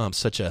layers. Wow, I'm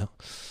such a...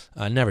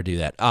 I never do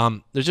that.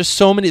 There's just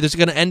so many. We're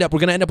going to end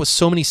up with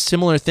so many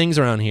similar things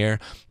around here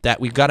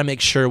that we've got to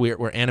make sure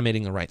we're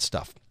animating the right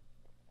stuff.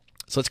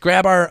 So let's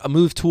grab our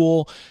move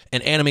tool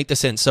and animate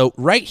this in. So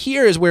right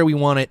here is where we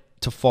want it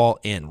to fall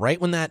in.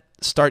 Right when that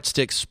starts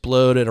to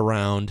explode at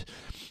around,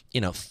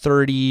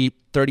 30,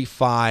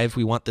 35,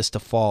 we want this to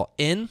fall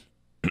in.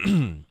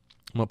 I'm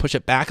going to push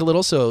it back a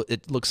little so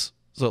it looks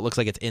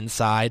like it's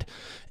inside.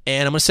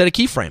 And I'm going to set a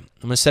keyframe.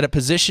 I'm going to set a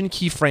position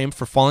keyframe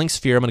for falling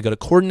sphere. I'm going to go to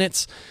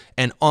coordinates,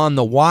 and on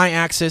the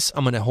y-axis,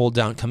 I'm going to hold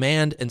down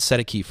Command and set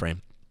a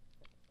keyframe.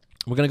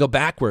 We're going to go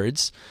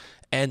backwards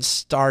and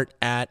start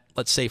at,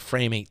 let's say,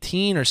 frame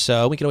 18 or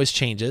so. We can always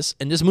change this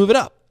and just move it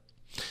up.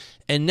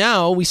 And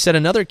now we set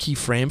another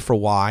keyframe for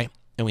y,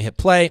 and we hit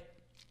play,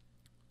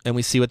 and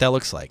we see what that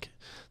looks like.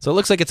 So it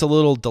looks like it's a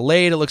little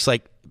delayed. It looks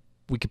like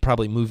we could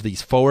probably move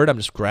these forward. I'm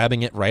just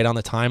grabbing it right on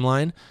the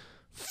timeline.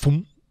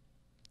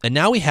 And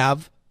now we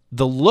have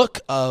the look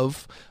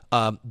of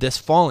this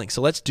falling. So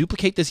let's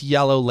duplicate this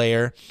yellow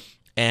layer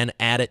and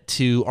add it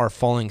to our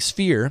falling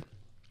sphere.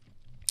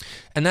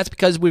 And that's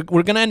because we're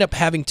going to end up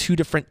having two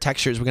different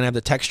textures. We're going to have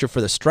the texture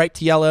for the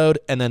striped yellowed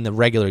and then the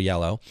regular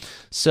yellow.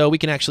 So we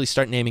can actually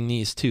start naming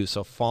these too.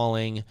 So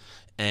falling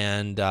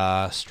and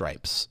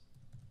stripes,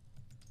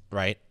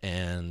 right?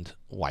 And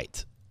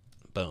white.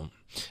 Boom.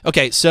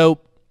 Okay, so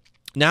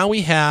now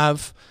we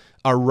have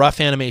our rough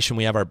animation.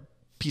 We have our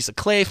piece of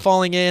clay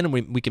falling in, and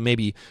we can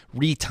maybe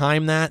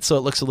retime that so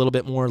it looks a little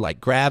bit more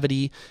like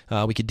gravity.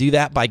 We could do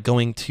that by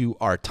going to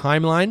our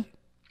timeline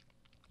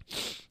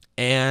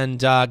and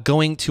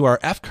going to our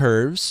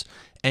F-curves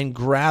and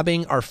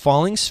grabbing our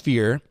falling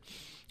sphere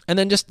and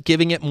then just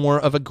giving it more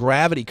of a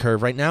gravity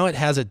curve. Right now it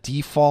has a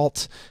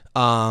default,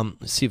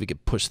 let's see if we can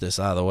push this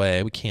out of the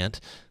way. We can't.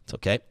 It's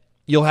okay.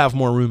 You'll have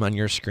more room on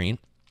your screen.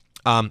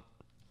 I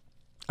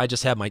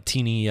just have my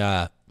teeny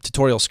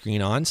tutorial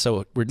screen on,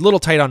 so we're a little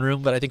tight on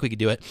room, but I think we could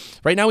do it.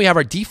 Right now we have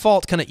our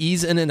default kind of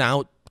ease in and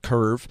out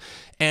curve,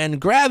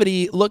 and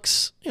gravity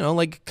looks, you know,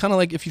 like kind of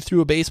like if you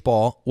threw a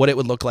baseball, what it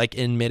would look like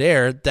in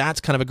midair. That's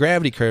kind of a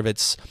gravity curve.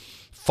 It's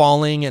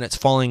falling, and it's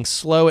falling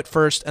slow at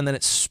first, and then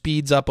it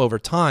speeds up over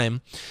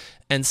time.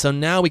 And so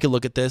now we can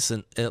look at this,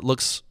 and it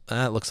looks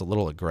a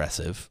little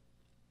aggressive.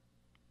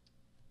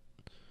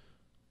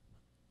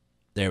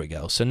 There we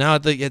go. So now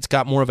it's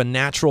got more of a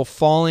natural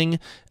falling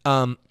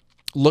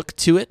look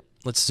to it.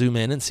 Let's zoom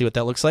in and see what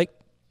that looks like.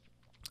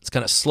 It's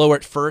kind of slower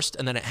at first,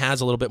 and then it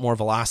has a little bit more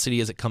velocity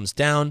as it comes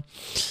down.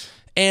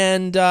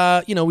 And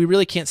you know, we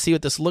really can't see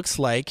what this looks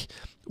like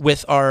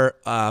with our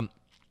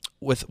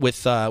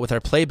with our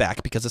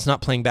playback because it's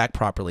not playing back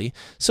properly.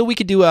 So we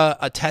could do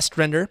a test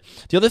render.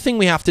 The other thing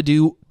we have to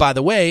do, by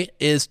the way,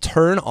 is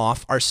turn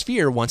off our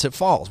sphere once it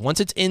falls. Once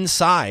it's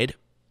inside,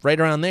 right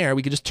around there,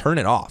 we could just turn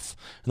it off.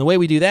 And the way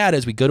we do that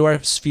is we go to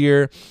our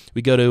sphere,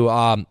 we go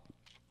to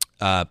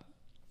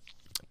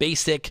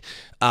basic,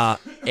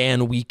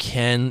 and we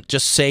can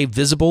just say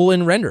visible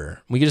and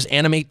render. We can just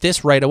animate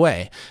this right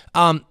away.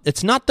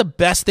 It's not the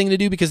best thing to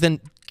do because then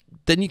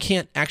you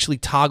can't actually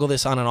toggle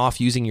this on and off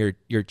using your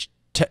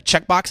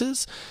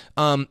checkboxes.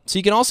 So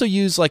you can also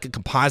use like a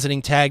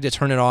compositing tag to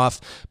turn it off.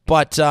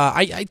 But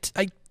I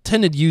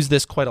tend to use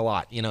this quite a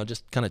lot. You know,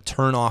 just kind of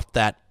turn off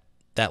that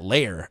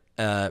layer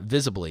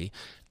visibly.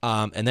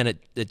 And then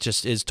it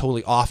just is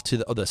totally off to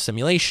the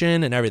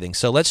simulation and everything.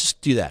 So let's just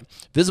do that.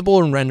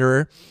 Visible and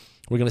renderer.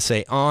 We're going to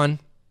say on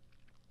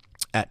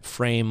at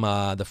frame,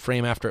 the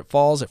frame after it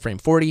falls at frame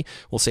 40.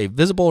 We'll say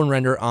visible and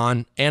render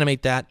on,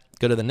 animate that,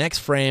 go to the next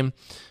frame,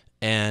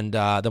 and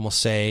then we'll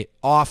say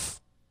off,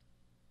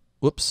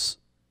 whoops,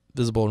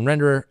 visible and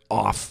renderer,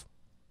 off,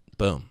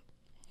 boom.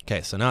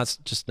 Okay, so now it's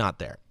just not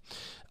there.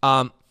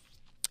 So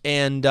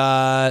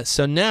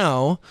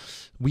now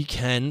we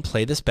can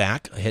play this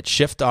back. I hit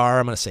Shift-R,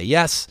 I'm going to say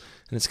yes,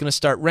 and it's going to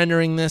start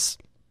rendering this.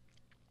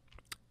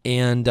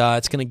 And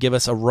it's going to give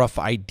us a rough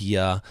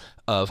idea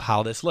of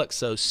how this looks.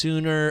 So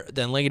sooner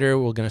than later,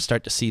 we're going to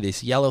start to see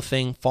this yellow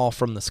thing fall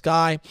from the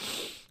sky.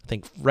 I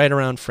think right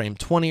around frame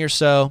 20 or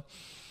so.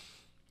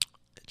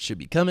 It should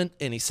be coming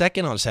any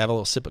second. I'll just have a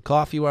little sip of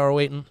coffee while we're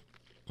waiting.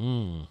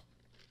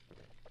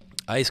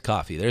 Iced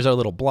coffee. There's our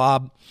little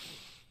blob.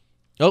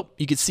 Oh,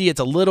 you can see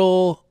it's a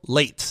little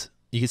late.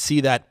 You can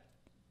see that.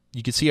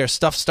 You can see our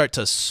stuff start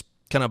to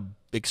kind of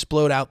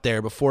explode out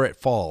there before it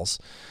falls,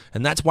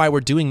 and that's why we're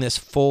doing this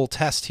full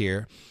test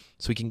here,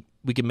 so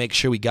we can make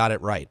sure we got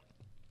it right.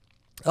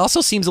 It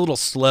also seems a little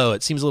slow.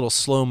 It seems a little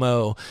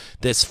slow-mo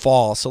this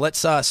fall, so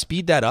let's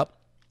speed that up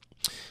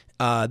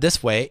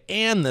this way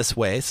and this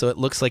way, so it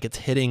looks like it's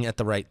hitting at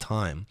the right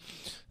time.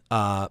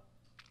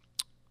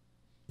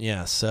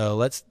 Yeah, so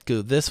let's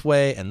go this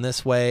way, and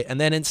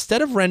then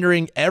instead of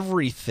rendering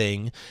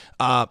everything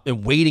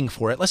and waiting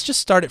for it, let's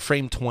just start at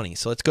frame 20.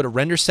 So let's go to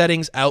render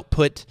settings,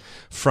 output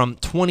from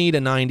 20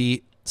 to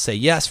 90, say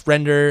yes,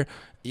 render,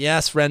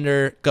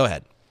 go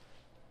ahead.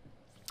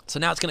 So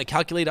now it's going to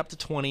calculate up to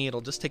 20.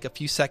 It'll just take a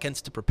few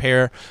seconds to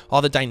prepare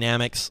all the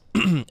dynamics.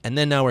 And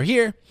then now we're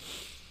here.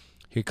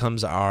 Here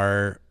comes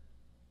our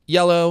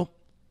yellow,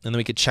 and then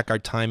we could check our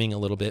timing a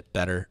little bit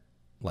better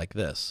like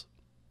this.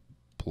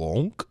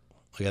 Plonk.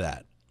 Look at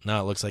that. Now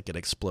it looks like it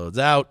explodes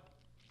out.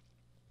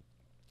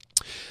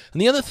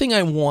 And the other thing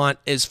I want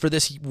is for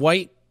this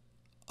white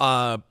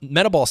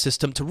Metaball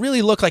system to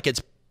really look like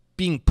it's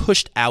being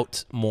pushed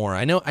out more.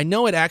 I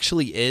know it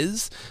actually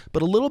is,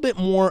 but a little bit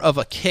more of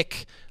a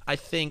kick, I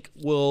think,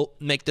 will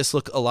make this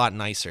look a lot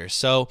nicer.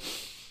 So,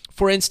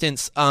 for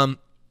instance,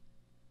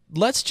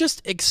 let's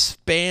just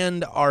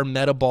expand our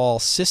Metaball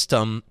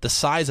system, the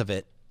size of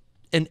it,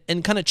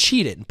 and kind of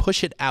cheat it and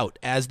push it out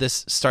as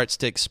this starts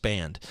to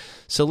expand.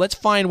 So let's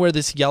find where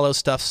this yellow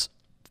stuff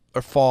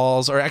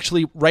falls, or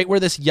actually right where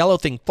this yellow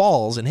thing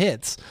falls and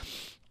hits.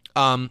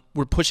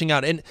 We're pushing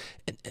out, and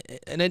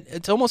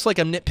it's almost like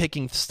I'm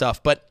nitpicking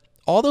stuff, but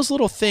all those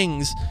little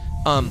things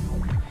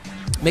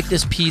make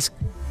this piece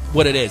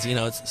what it is. You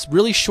know, it's a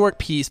really short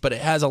piece, but it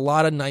has a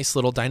lot of nice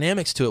little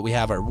dynamics to it. We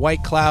have our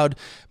white cloud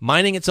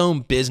minding its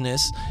own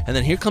business, and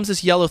then here comes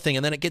this yellow thing,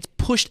 and then it gets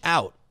pushed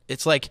out.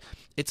 It's like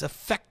it's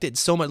affected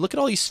so much. Look at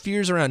all these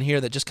spheres around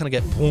here that just kind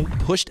of get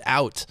pushed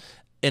out,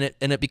 and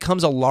it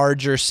becomes a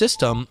larger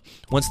system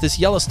once this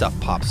yellow stuff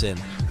pops in,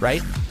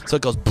 right? So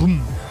it goes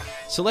boom.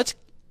 So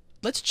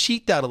let's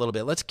cheat that a little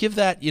bit. Let's give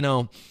that, you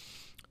know,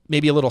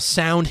 maybe a little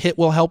sound hit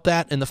will help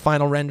that in the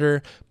final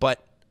render.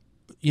 But,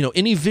 you know,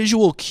 any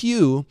visual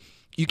cue,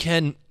 you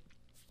can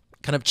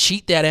kind of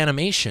cheat that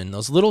animation.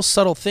 Those little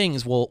subtle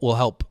things will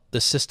help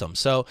the system.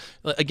 So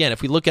again,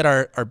 if we look at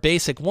our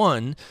basic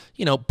one,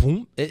 you know,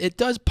 boom, it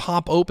does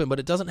pop open, but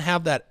it doesn't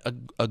have that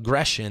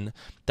aggression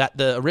that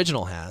the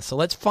original has. So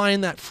let's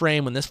find that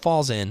frame when this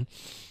falls in.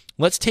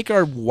 Let's take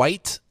our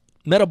white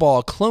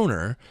Metaball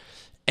cloner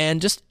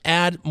and just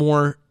add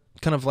more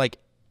kind of like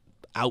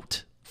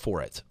out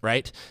for it,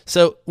 right?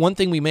 So one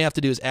thing we may have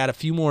to do is add a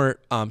few more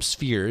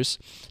spheres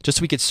just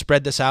so we could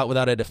spread this out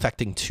without it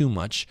affecting too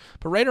much.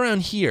 But right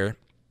around here,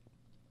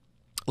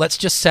 let's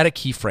just set a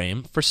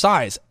keyframe for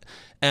size.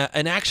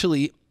 And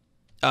actually,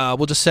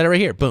 we'll just set it right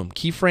here. Boom,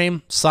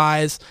 keyframe,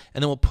 size,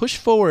 and then we'll push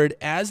forward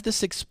as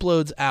this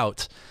explodes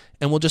out,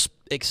 and we'll just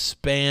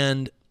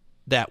expand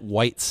that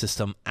white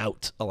system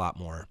out a lot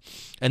more.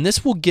 And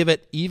this will give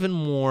it even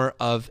more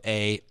of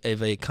a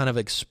kind of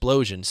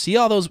explosion. See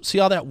all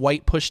that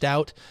white pushed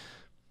out?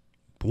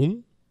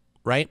 Boom,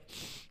 right?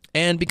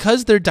 And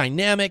because they're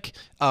dynamic,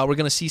 we're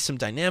going to see some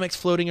dynamics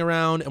floating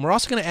around, and we're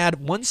also going to add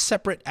one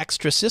separate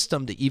extra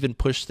system to even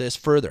push this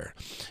further.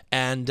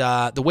 And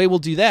the way we'll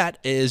do that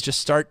is just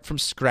start from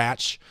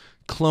scratch.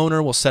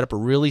 Cloner, we'll set up a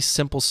really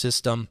simple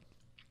system.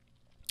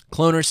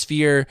 Cloner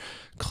sphere,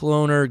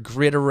 cloner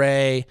grid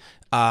array,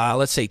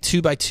 let's say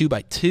 2 by 2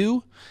 by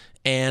 2,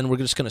 and we're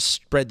just going to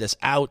spread this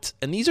out.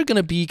 And these are going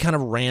to be kind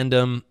of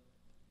random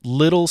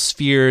little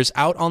spheres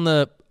out on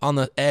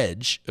the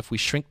edge. If we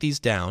shrink these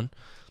down,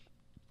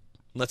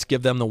 let's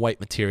give them the white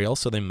material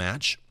so they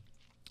match.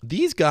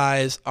 These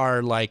guys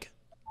are like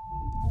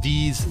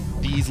these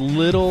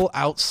little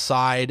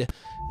outside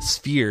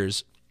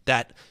spheres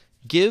that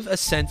give a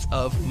sense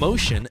of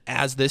motion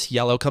as this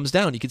yellow comes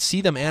down. You can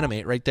see them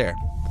animate right there.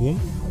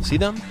 See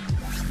them?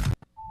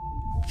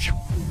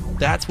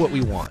 That's what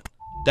we want.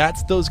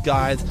 That's those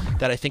guys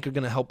that I think are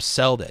going to help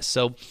sell this.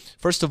 So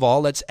first of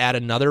all, let's add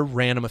another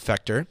random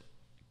effector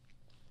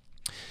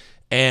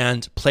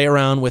and play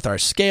around with our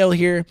scale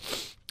here.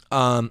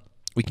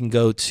 We can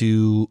go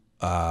to,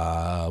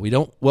 we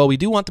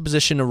do want the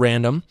position to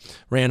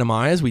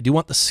randomize. We do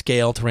want the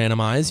scale to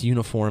randomize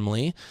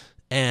uniformly.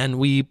 And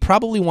we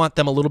probably want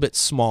them a little bit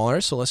smaller.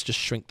 So let's just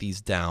shrink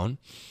these down.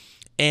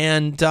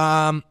 And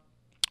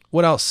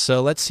what else?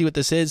 So let's see what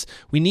this is.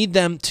 We need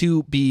them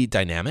to be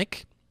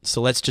dynamic. So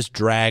let's just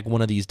drag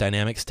one of these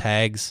dynamics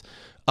tags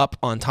up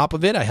on top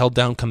of it. I held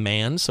down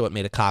Command, so it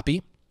made a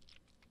copy.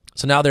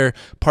 So now they're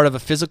part of a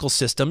physical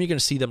system. You're going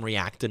to see them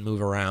react and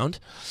move around.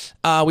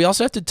 We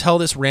also have to tell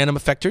this random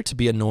effector to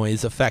be a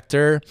noise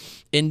effector,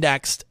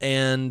 indexed,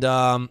 and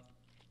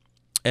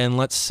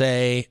let's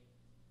say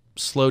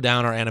slow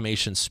down our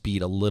animation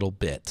speed a little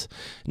bit.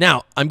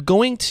 Now I'm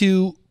going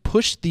to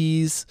push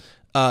these.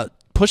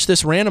 Push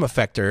this random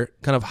effector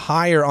kind of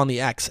higher on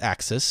the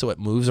x-axis so it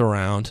moves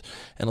around,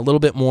 and a little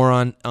bit more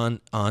on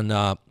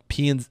y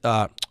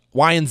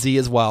and z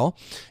as well.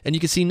 And you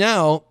can see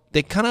now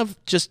they kind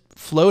of just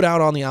float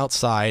out on the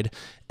outside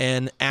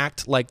and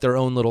act like their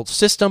own little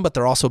system, but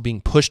they're also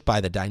being pushed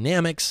by the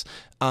dynamics,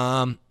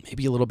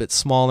 maybe a little bit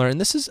smaller. And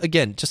this is,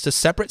 again, just a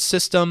separate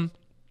system.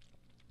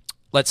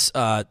 Let's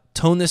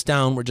tone this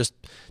down. We're just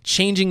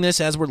changing this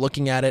as we're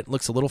looking at it. It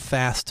looks a little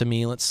fast to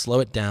me. Let's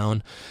slow it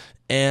down.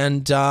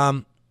 And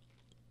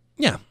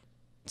yeah,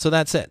 so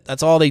that's it.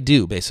 That's all they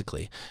do,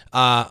 basically.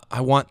 I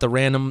want the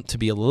random to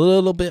be a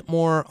little bit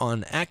more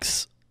on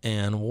X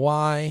and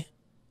Y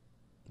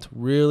to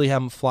really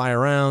have them fly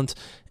around.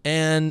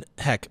 And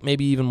heck,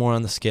 maybe even more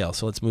on the scale.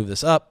 So let's move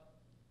this up.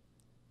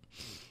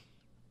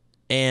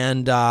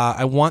 And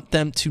I want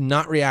them to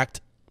not react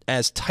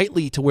as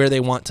tightly to where they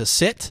want to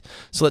sit.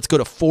 So let's go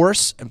to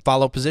force and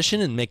follow position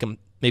and make them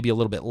maybe a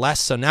little bit less.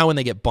 So now when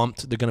they get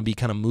bumped, they're going to be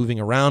kind of moving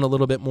around a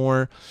little bit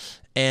more.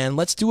 And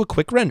let's do a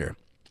quick render.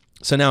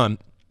 So now I'm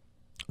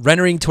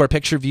rendering to our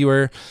picture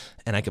viewer,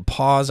 and I can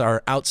pause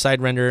our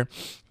outside render.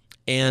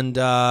 And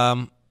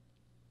now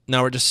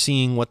we're just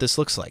seeing what this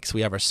looks like. So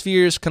we have our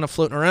spheres kind of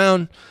floating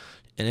around.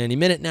 And any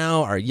minute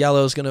now, our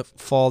yellow is going to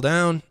fall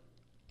down.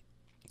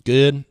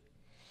 Good.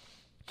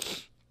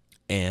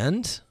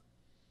 And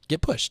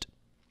get pushed.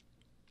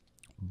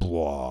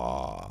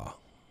 Blah.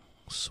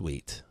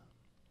 Sweet.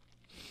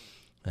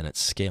 And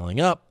it's scaling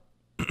up.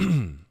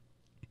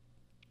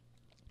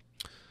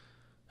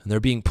 And they're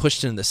being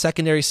pushed into the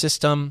secondary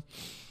system.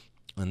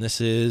 And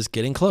this is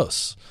getting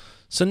close.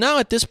 So now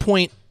at this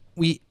point,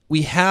 we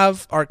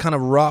have our kind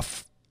of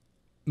rough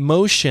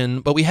motion,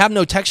 but we have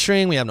no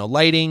texturing, we have no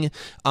lighting.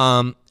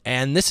 And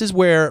this is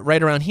where,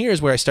 right around here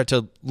is where I start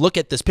to look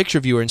at this picture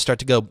viewer and start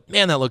to go,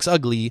 man, that looks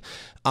ugly.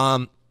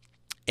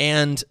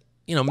 And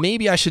you know,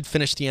 maybe I should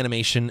finish the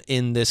animation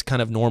in this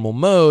kind of normal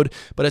mode,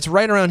 but it's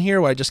right around here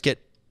where I just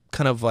get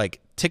kind of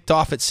like ticked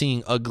off at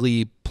seeing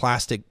ugly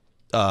plastic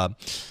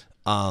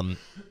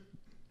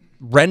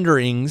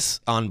renderings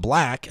on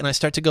black, and I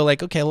start to go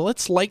like, okay, well,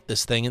 let's light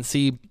this thing and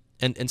see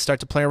and start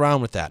to play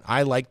around with that.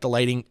 I like the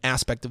lighting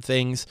aspect of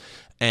things,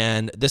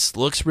 and this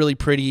looks really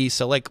pretty,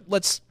 so like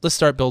let's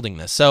start building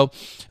this. So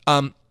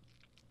the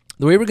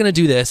way we're going to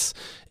do this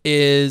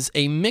is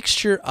a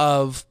mixture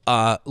of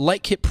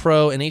Light Kit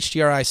Pro and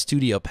HDRI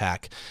Studio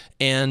Pack.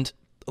 And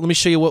let me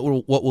show you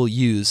what we'll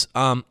use.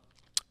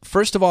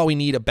 First of all, we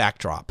need a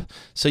backdrop.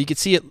 So you can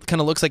see it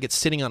kind of looks like it's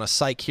sitting on a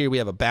cyc here. We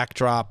have a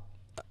backdrop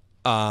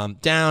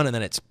down, and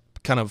then it's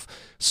kind of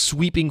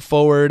sweeping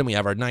forward, and we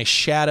have our nice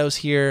shadows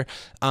here.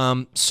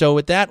 So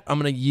with that, I'm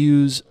going to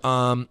use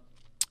a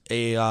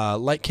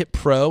Light Kit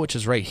Pro, which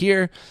is right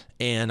here,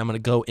 and I'm going to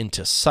go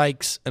into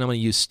cycs, and I'm going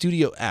to use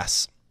Studio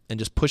S and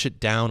just push it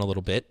down a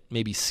little bit,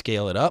 maybe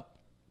scale it up.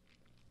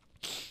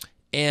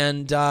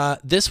 And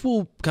this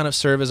will kind of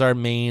serve as our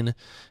main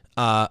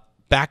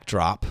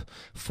backdrop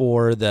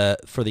for the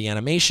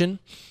animation.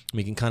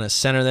 We can kind of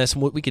center this.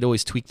 We could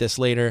always tweak this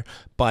later,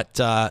 but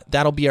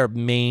that'll be our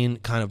main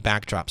kind of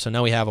backdrop. So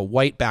now we have a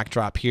white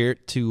backdrop here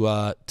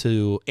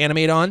to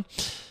animate on,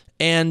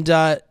 and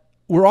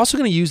we're also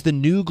going to use the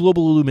new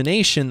global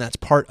illumination that's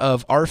part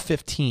of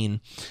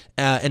R15.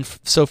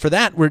 So for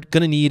that, we're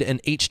going to need an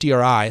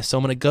HDRI. So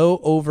I'm going to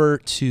go over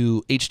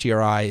to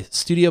HDRI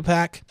Studio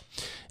Pack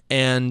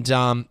and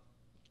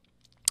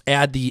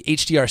add the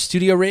HDR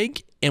Studio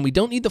Rig. And we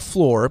don't need the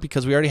floor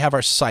because we already have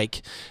our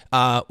cyc.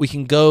 We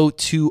can go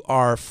to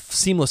our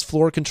seamless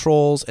floor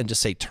controls and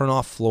just say turn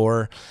off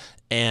floor,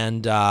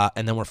 and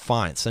then we're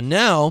fine. So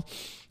now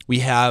we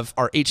have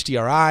our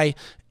HDRI,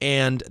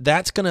 and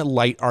that's going to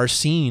light our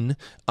scene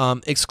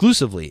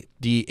exclusively.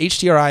 The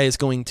HDRI is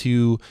going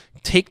to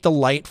take the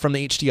light from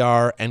the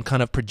HDR and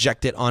kind of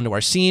project it onto our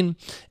scene.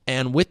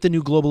 And with the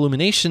new global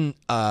illumination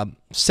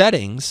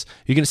settings,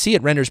 you're going to see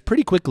it renders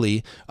pretty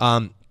quickly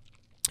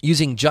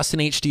using just an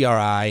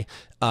HDRI,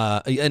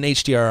 an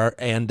HDR,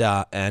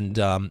 and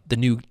the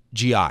new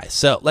GI.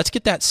 So let's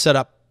get that set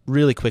up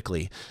really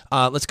quickly.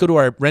 Let's go to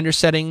our render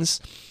settings.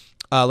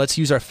 Let's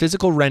use our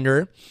physical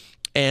render,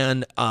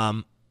 and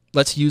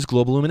let's use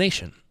global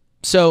illumination.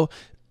 So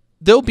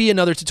there'll be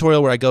another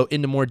tutorial where I go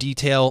into more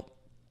detail.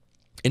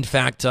 In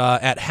fact,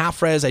 at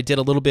half res, I did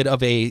a little bit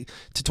of a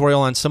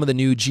tutorial on some of the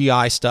new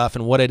GI stuff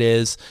and what it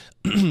is.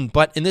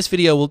 But in this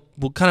video,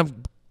 we'll kind of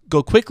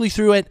go quickly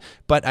through it,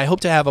 but I hope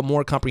to have a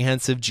more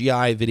comprehensive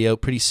GI video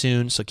pretty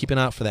soon, so keep an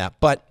eye out for that.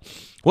 But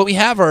what we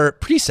have are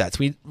presets.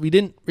 We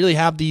didn't really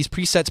have these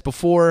presets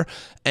before,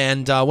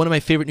 and one of my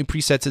favorite new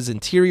presets is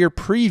Interior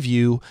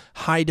Preview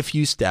High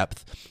Diffuse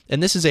Depth,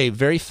 and this is a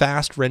very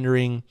fast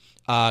rendering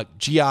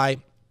GI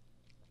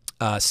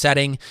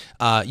setting.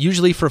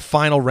 Usually for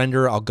final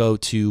render, I'll go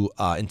to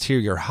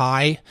Interior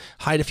High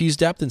Diffuse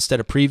Depth instead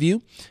of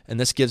Preview, and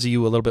this gives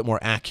you a little bit more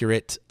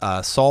accurate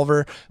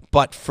solver.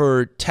 But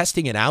for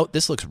testing it out,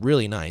 this looks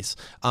really nice.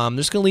 I'm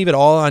just going to leave it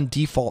all on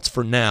defaults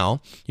for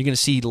now. You're going to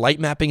see light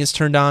mapping is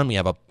turned on. We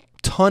have a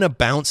ton of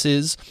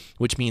bounces,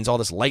 which means all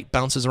this light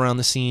bounces around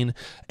the scene.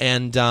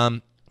 And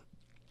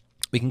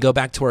we can go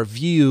back to our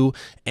view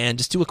and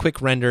just do a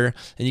quick render.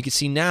 And you can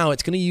see now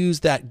it's going to use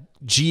that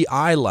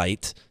GI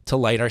light to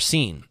light our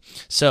scene.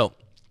 So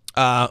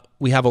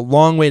we have a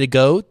long way to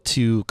go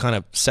to kind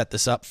of set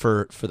this up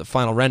for the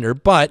final render.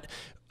 But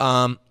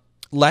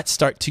let's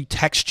start to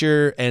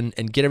texture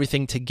and get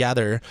everything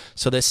together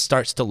so this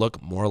starts to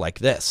look more like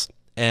this.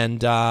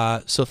 And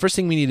so the first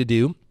thing we need to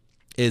do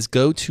is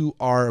go to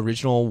our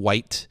original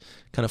white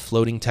kind of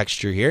floating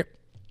texture here,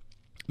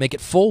 make it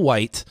full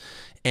white,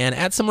 and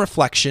add some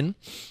reflection.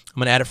 I'm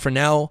going to add it for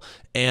now,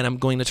 and I'm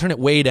going to turn it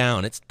way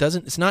down.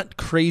 It's not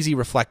crazy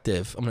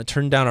reflective. I'm going to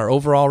turn down our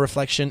overall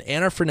reflection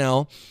and our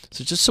Fresnel,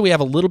 so just so we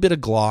have a little bit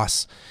of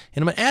gloss.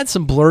 And I'm going to add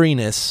some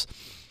blurriness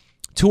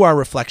to our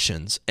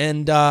reflections.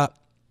 And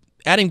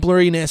adding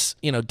blurriness,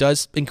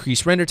 does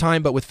increase render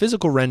time, but with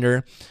physical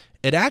render,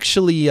 it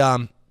actually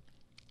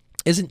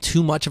isn't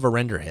too much of a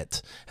render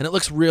hit, and it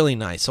looks really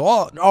nice. So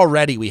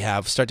already we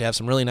start to have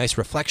some really nice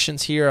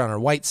reflections here on our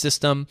white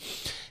system,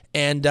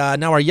 and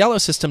now our yellow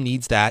system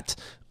needs that,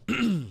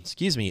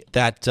 excuse me,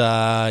 that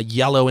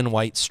yellow and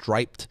white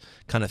striped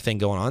kind of thing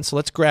going on. So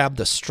let's grab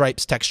the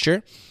stripes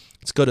texture.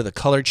 Let's go to the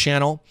color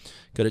channel,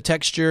 go to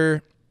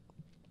texture,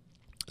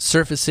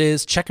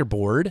 surfaces,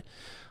 checkerboard.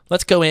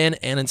 Let's go in,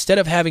 and instead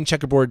of having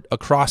checkerboard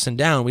across and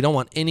down, we don't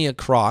want any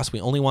across. We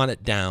only want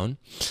it down.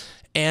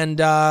 And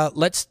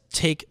let's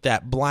take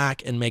that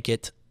black and make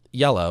it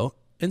yellow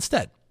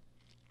instead.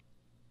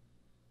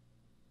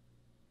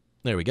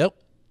 There we go.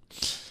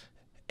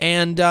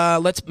 And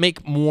let's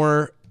make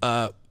more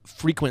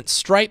frequent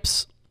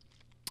stripes,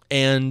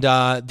 and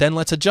then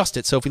let's adjust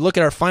it. So if we look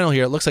at our final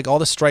here, it looks like all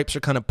the stripes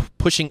are kind of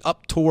pushing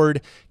up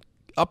toward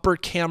upper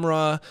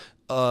camera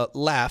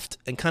left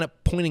and kind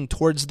of pointing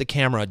towards the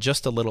camera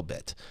just a little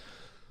bit.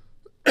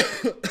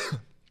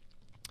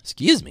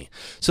 Excuse me.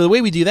 So the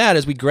way we do that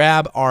is we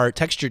grab our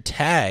texture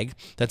tag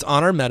that's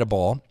on our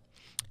Metaball,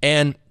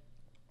 and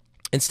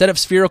instead of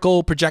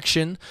spherical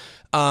projection,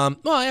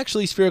 well,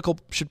 actually spherical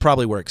should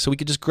probably work. So we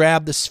could just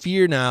grab the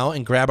sphere now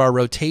and grab our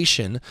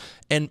rotation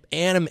and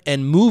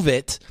move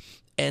it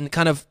and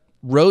kind of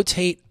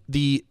rotate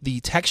the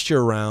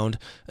texture around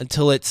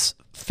until it's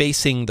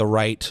facing the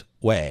right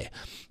way.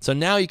 So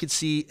now you can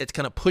see it's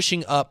kind of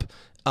pushing up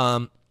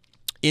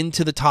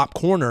into the top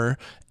corner,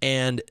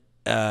 and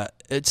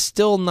it's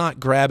still not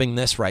grabbing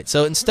this right.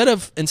 So instead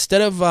of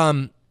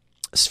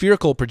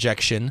spherical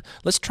projection,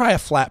 let's try a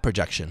flat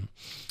projection.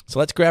 So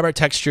let's grab our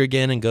texture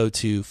again and go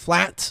to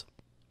flat.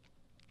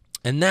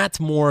 And that's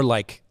more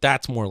like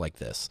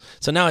this.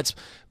 So now it's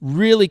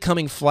really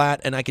coming flat,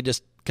 and I could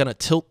just kind of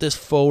tilt this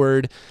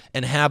forward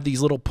and have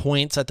these little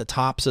points at the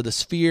tops of the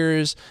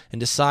spheres and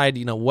decide,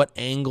 you know, what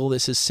angle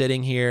this is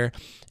sitting here.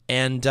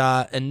 And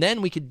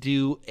then we could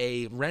do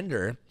a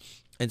render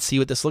and see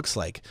what this looks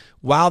like.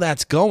 While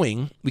that's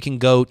going, we can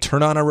go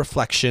turn on our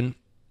reflection,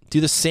 do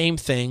the same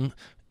thing,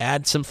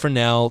 add some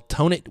Fresnel,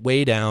 tone it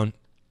way down,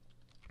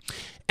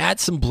 add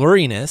some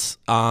blurriness,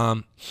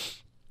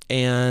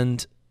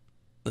 and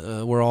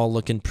we're all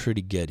looking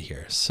pretty good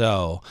here.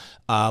 So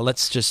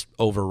let's just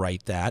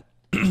overwrite that.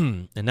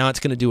 And now it's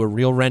going to do a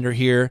real render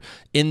here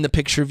in the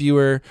picture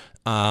viewer.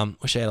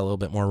 Wish I had a little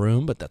bit more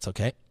room, but that's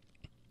okay.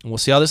 And we'll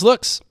see how this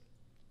looks.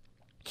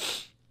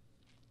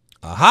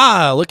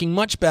 Aha, looking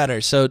much better.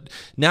 So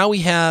now we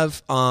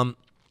have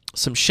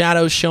some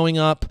shadows showing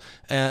up,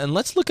 and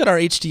let's look at our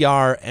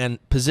HDR and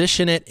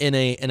position it in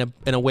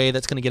a way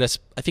that's going to get us,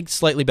 I think,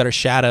 slightly better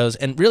shadows,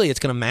 and really it's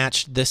going to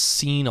match this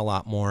scene a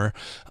lot more.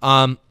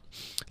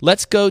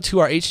 Let's go to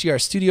our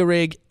HDR Studio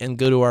rig and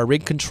go to our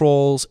rig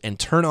controls and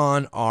turn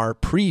on our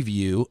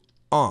preview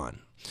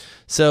on.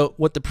 So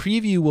what the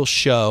preview will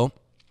show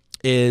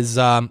is,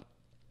 let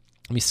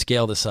me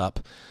scale this up.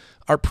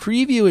 Our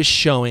preview is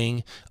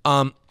showing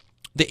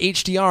the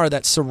HDR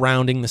that's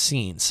surrounding the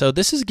scene. So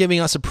this is giving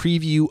us a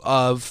preview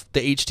of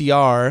the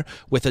HDR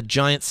with a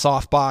giant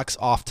softbox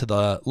off to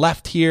the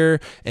left here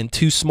and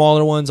two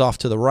smaller ones off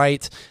to the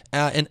right.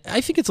 And I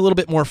think it's a little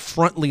bit more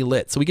frontally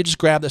lit. So we could just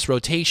grab this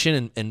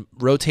rotation and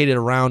rotate it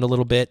around a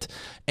little bit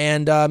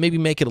and maybe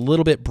make it a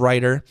little bit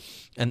brighter.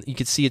 And you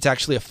can see it's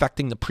actually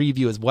affecting the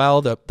preview as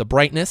well, the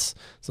brightness.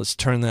 So let's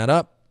turn that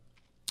up.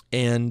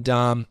 And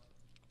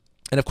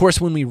of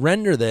course, when we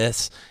render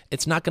this,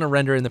 it's not going to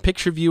render in the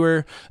picture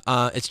viewer.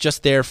 It's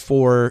just there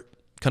for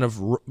kind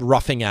of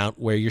roughing out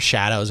where your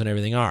shadows and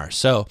everything are.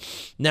 So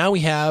now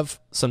we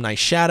have some nice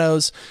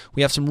shadows.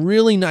 We have some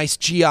really nice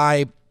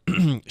GI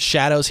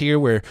shadows here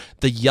where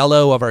the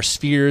yellow of our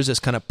spheres is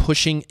kind of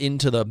pushing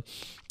into the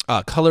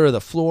color of the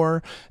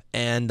floor,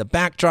 and the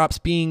backdrop's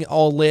being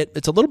all lit.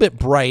 It's a little bit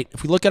bright.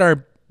 If we look at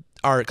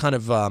our kind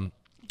of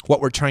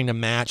what we're trying to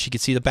match, you can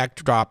see the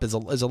backdrop is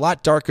a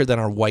lot darker than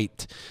our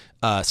white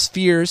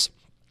spheres.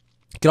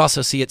 You can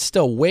also see it's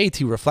still way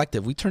too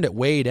reflective. We turned it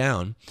way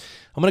down.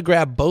 I'm going to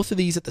grab both of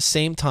these at the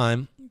same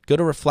time, go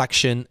to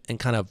reflection, and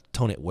kind of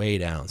tone it way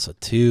down. So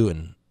 2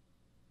 and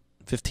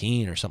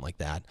 15 or something like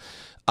that.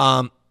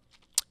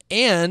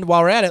 And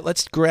while we're at it,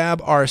 let's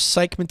grab our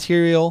psych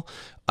material,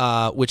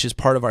 which is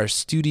part of our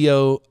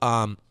studio,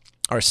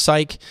 our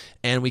psych,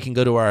 and we can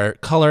go to our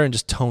color and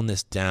just tone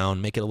this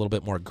down, make it a little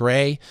bit more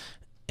gray.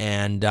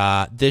 And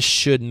this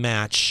should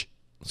match.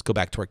 Let's go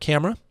back to our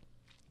camera.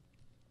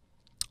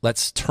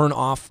 Let's turn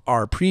off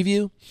our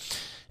preview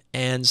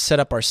and set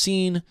up our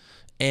scene.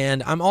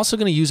 And I'm also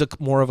going to use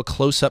more of a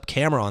close-up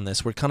camera on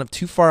this. We're kind of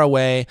too far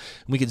away.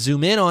 We could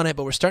zoom in on it,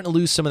 but we're starting to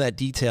lose some of that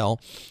detail.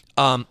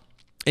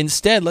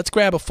 Instead, let's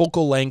grab a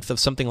focal length of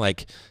something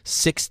like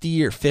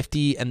 60 or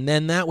 50, and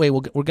then that way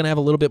we're going to have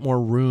a little bit more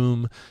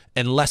room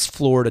and less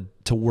floor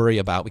to worry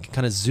about. We can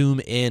kind of zoom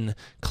in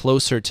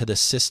closer to the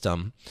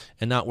system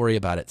and not worry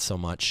about it so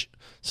much.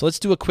 So let's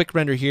do a quick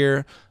render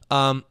here.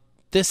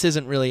 This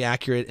isn't really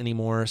accurate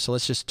anymore, so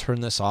let's just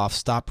turn this off.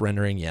 Stop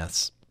rendering,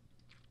 yes.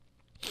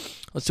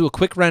 Let's do a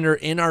quick render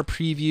in our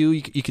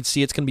preview. You can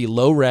see it's going to be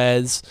low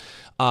res,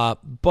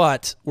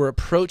 but we're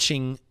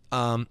approaching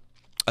a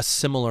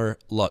similar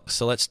look.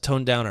 So let's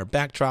tone down our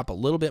backdrop a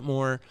little bit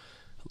more,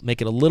 make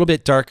it a little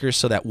bit darker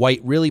so that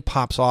white really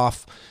pops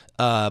off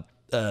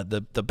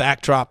the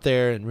backdrop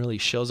there and really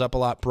shows up a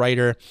lot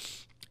brighter.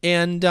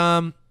 And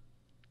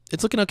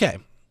it's looking okay.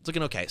 It's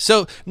looking okay.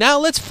 So now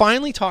let's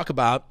finally talk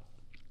about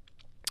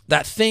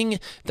that thing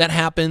that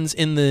happens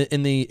in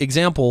the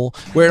example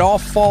where it all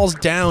falls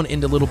down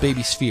into little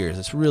baby spheres.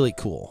 It's really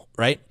cool,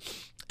 right?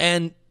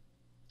 And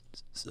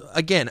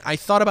again, I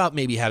thought about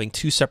maybe having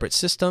two separate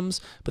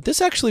systems, but this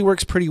actually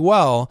works pretty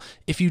well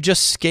if you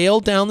just scale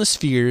down the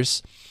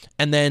spheres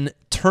and then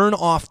turn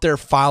off their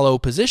follow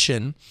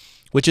position,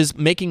 which is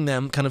making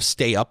them kind of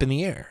stay up in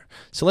the air.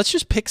 So let's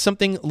just pick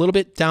something a little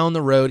bit down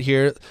the road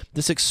here.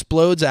 This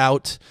explodes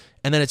out,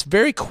 and then it's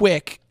very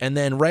quick, and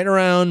then right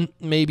around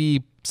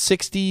maybe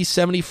 60,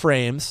 70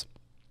 frames,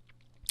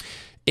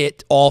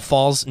 it all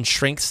falls and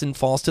shrinks and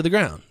falls to the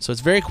ground. So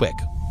it's very quick.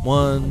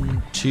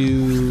 1,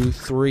 2,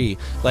 3.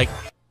 Like,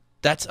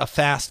 that's a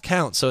fast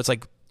count. So it's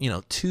like,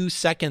 2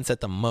 seconds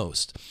at the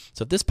most.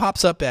 So if this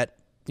pops up at,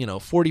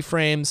 40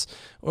 frames,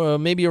 or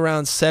maybe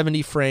around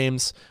 70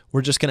 frames,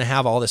 we're just going to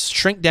have all this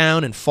shrink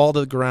down and fall to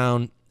the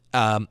ground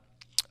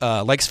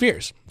like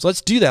spheres. So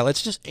let's do that.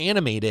 Let's just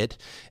animate it,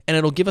 and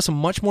it'll give us a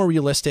much more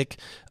realistic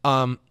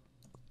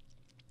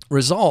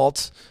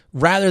result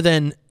rather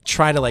than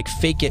try to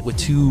fake it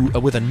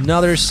with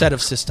another set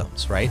of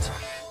systems, right?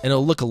 And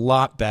it'll look a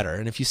lot better.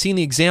 And if you've seen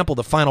the example,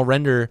 the final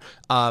render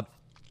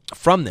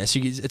from this,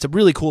 it's a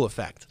really cool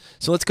effect.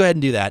 So let's go ahead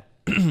and do that.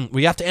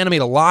 We have to animate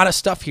a lot of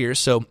stuff here,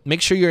 so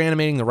make sure you're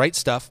animating the right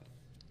stuff.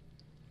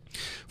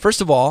 first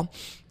of all,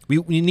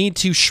 we need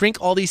to shrink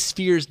all these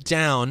spheres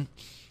down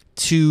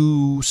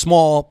to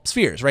small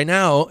spheres. Right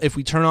now, if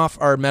we turn off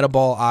our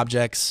Metaball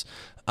objects,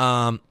 we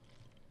kind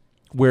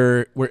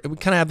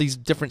of have these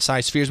different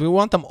size spheres. We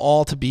want them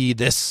all to be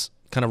this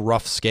kind of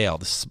rough scale,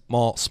 this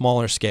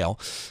smaller scale.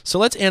 So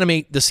let's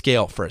animate the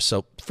scale first.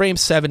 So frame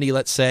 70,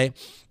 let's say.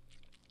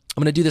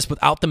 I'm going to do this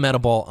without the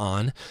Metaball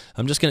on.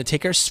 I'm just going to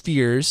take our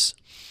spheres,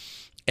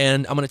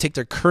 and I'm going to take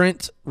their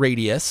current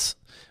radius,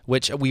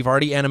 which we've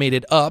already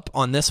animated up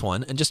on this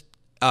one, and just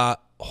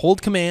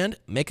hold command,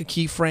 make a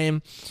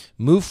keyframe,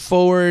 move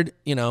forward,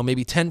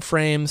 maybe 10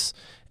 frames,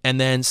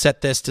 and then set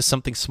this to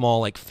something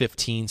small like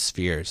 15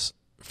 spheres,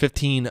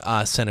 15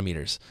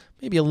 centimeters,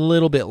 maybe a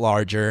little bit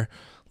larger.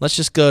 Let's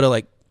just go to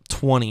like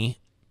 20.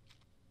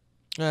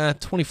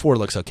 24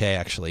 looks okay,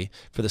 actually,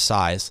 for the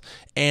size.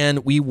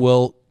 And we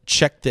will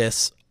check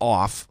this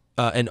off,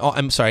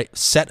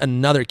 set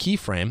another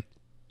keyframe.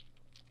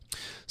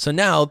 So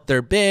now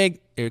they're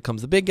big, here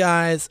comes the big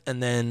guys,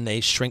 and then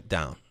they shrink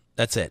down.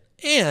 That's it.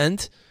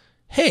 And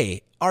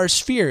hey, our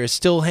sphere is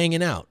still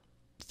hanging out.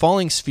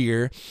 Falling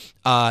sphere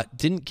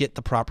didn't get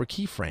the proper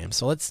keyframe.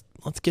 So let's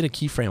get a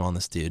keyframe on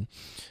this dude.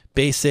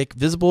 Basic,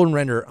 visible and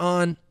render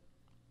on.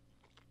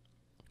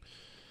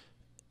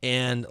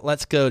 And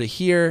let's go to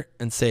here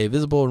and say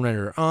visible and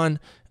render on,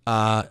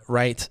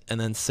 right, and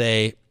then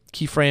say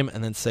keyframe,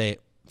 and then say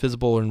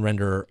visible and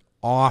render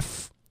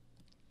off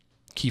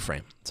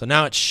keyframe. So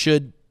now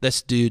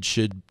this dude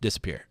should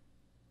disappear.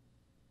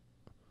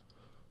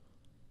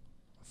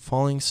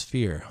 Falling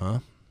sphere,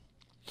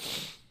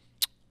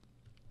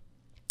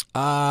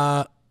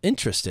 huh?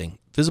 Interesting.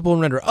 Visible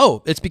and render.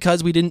 Oh, it's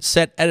because we didn't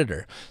set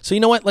editor. So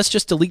you know what? Let's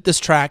just delete this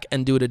track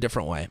and do it a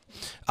different way.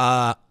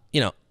 I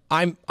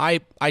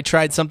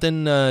tried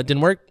something,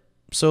 didn't work.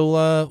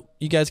 So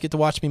you guys get to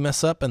watch me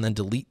mess up and then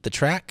delete the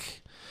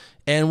track.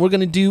 And we're going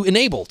to do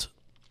enabled.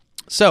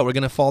 So we're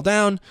going to fall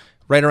down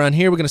right around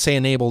here. We're going to say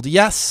enabled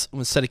yes. I'm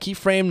going to set a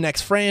keyframe.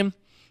 Next frame,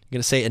 I'm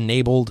going to say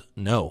enabled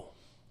no.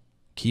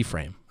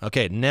 Keyframe.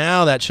 Okay,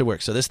 now that should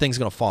work. So this thing's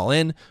going to fall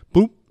in,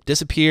 boop,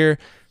 disappear.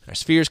 Our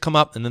spheres come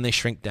up, and then they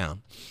shrink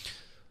down.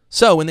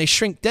 So when they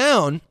shrink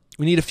down,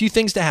 we need a few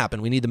things to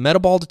happen. We need the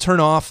Metaball to turn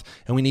off,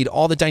 and we need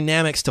all the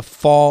dynamics to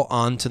fall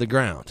onto the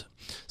ground.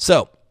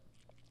 So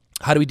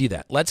how do we do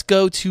that? Let's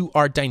go to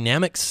our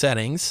dynamic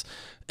settings,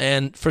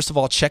 and first of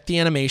all, check the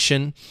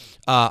animation.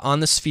 On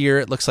the sphere,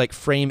 it looks like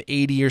frame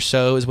 80 or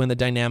so is when the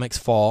dynamics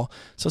fall.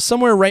 So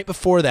somewhere right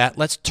before that,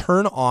 let's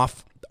turn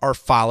off our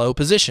follow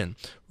position.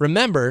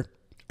 Remember,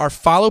 our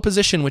follow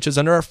position, which is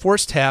under our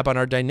force tab on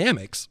our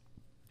dynamics,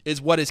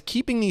 is what is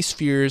keeping these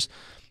spheres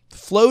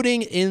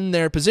floating in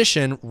their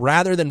position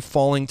rather than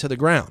falling to the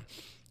ground.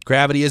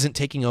 Gravity isn't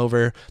taking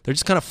over. They're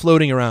just kind of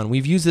floating around.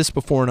 We've used this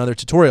before in other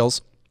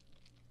tutorials,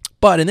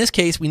 but in this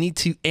case, we need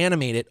to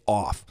animate it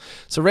off.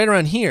 So right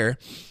around here,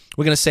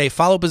 we're going to say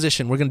follow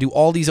position. We're going to do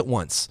all these at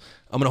once.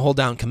 I'm going to hold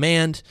down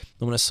command.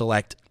 I'm going to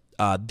select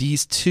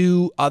these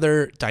two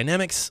other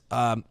dynamics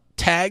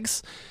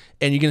tags,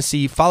 and you're going to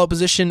see follow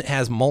position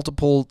has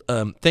multiple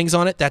things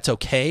on it. That's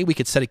okay. We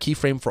could set a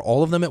keyframe for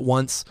all of them at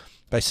once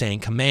by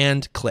saying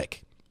command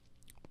click.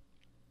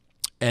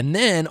 And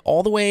then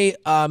all the way,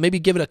 maybe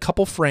give it a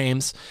couple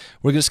frames.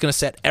 We're just going to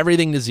set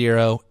everything to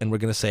 0, and we're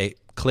going to say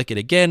click it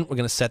again. We're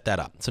going to set that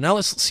up. So now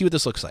let's see what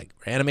this looks like.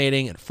 We're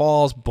animating, it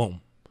falls,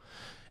 boom.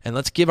 And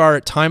let's give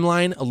our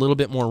timeline a little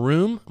bit more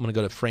room. I'm going to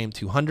go to frame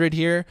 200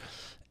 here,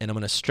 and I'm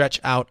going to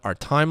stretch out our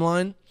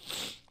timeline.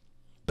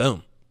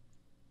 Boom.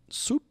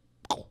 Soup.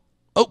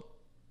 Oh,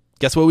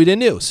 guess what we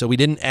didn't do? So we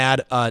didn't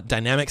add a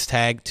dynamics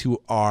tag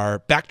to our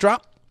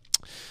backdrop.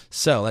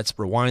 So let's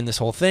rewind this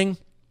whole thing.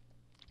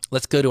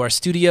 Let's go to our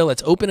studio.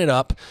 Let's open it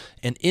up.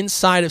 And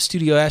inside of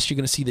Studio S, you're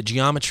going to see the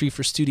geometry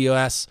for Studio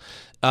S.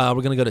 We're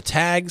going to go to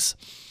tags,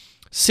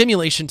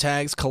 simulation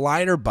tags,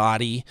 collider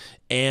body,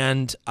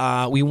 and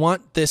we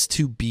want this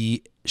to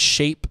be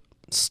shape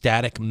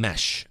static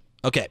mesh.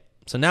 Okay,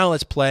 so now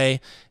let's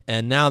play.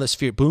 And now the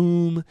sphere,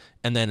 boom,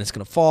 and then it's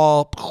going to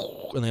fall,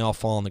 and they all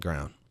fall on the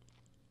ground.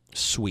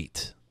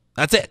 Sweet.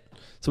 That's it.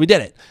 So we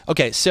did it.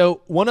 Okay,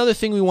 so one other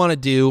thing we want to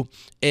do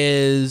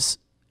is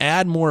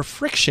add more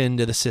friction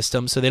to the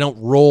system so they don't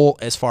roll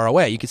as far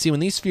away. You can see when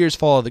these spheres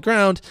fall to the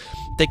ground,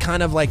 they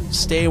kind of like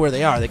stay where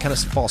they are. They kind of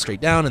fall straight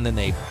down, and then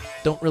they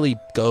don't really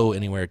go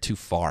anywhere too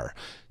far.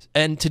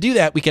 And to do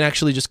that, we can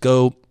actually just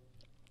go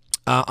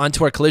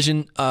onto our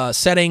collision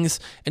settings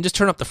and just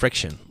turn up the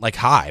friction like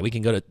high. We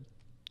can go to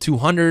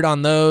 200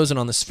 on those, and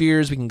on the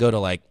spheres, we can go to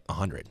like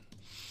 100.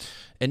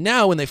 And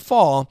now when they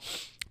fall,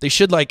 they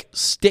should like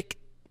stick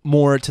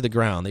more to the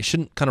ground. They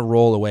shouldn't kind of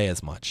roll away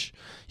as much.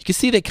 You can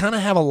see they kind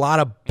of have a lot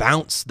of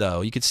bounce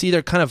though. You can see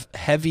they're kind of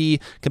heavy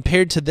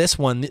compared to this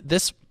one.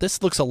 This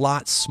looks a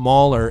lot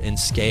smaller in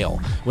scale.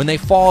 When they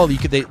fall,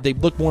 they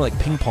look more like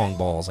ping pong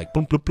balls, like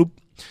bloop, bloop, bloop.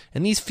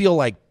 And these feel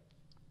like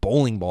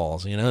bowling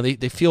balls, you know?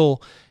 They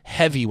feel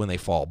heavy when they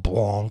fall.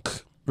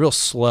 Blonk. Real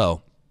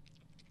slow.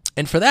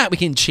 And for that, we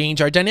can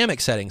change our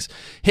dynamic settings.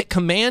 Hit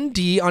Command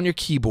D on your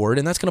keyboard,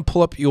 and that's going to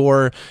pull up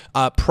your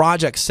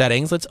project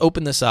settings. Let's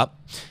open this up.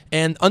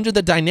 And under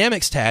the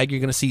dynamics tag, you're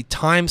going to see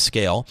time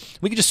scale.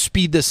 We can just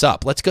speed this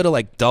up. Let's go to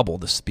like double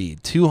the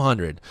speed,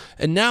 200.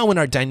 And now when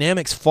our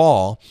dynamics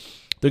fall,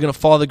 they're going to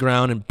fall to the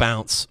ground and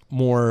bounce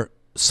more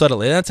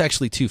subtly. That's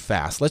actually too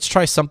fast. Let's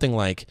try something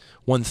like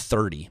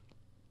 130.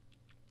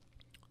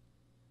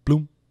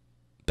 Bloom.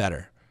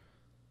 Better.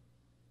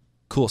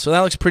 Cool, so that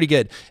looks pretty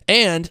good.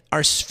 And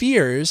our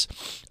spheres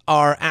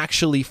are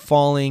actually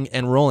falling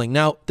and rolling.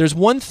 Now, there's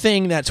one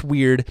thing that's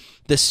weird.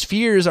 The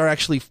spheres are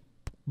actually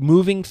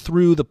moving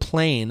through the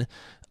plane.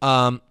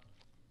 Hold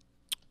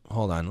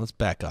on, let's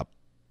back up.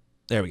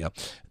 There we go.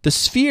 The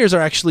spheres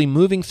are actually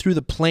moving through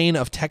the plane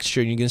of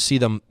texture, and you can see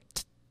them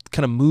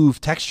kind of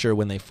move texture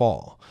when they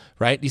fall,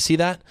 right? Do you see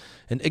that?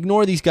 And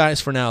ignore these guys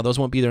for now. Those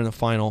won't be there in the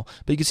final.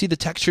 But you can see the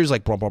textures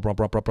like blah, blah, blah,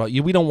 blah, blah, blah.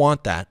 We don't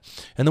want that.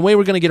 And the way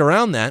we're going to get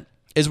around that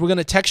is we're going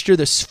to texture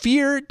the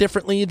sphere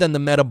differently than the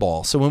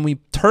metaball. So when we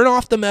turn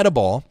off the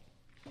metaball,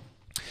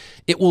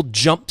 it will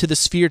jump to the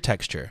sphere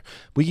texture.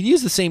 We can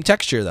use the same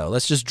texture though.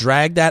 Let's just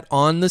drag that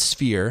on the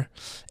sphere.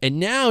 And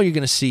now you're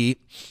going to see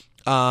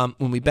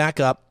when we back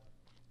up,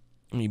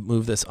 let me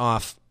move this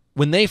off.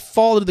 When they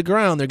fall to the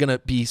ground, they're going to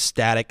be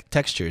static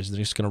textures. They're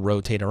just going to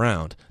rotate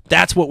around.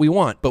 That's what we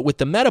want. But with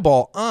the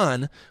metaball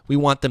on, we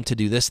want them to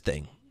do this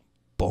thing.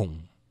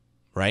 Boom.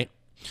 Right?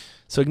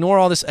 So ignore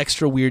all this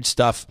extra weird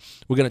stuff.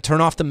 We're going to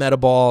turn off the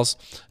metaballs,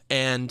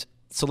 and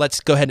so let's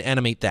go ahead and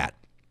animate that.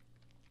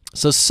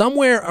 So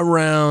somewhere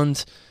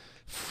around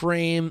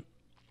frame,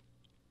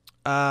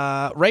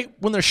 right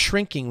when they're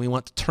shrinking, we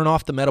want to turn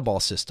off the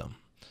metaball system.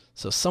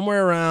 So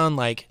somewhere around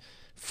like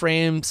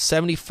frame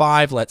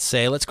 75, let's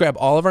say. Let's grab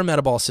all of our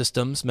metaball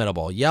systems,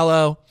 metaball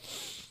yellow,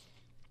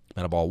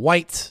 metaball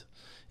white,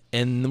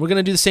 and we're going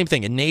to do the same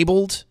thing.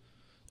 Enabled,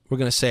 we're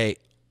going to say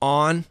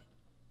on,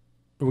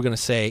 we're going to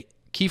say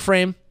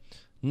keyframe.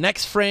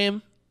 Next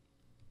frame,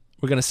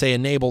 we're going to say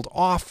enabled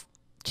off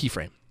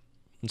keyframe.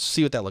 Let's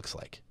see what that looks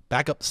like.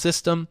 Backup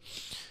system,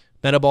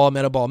 metaball,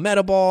 metaball,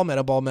 metaball,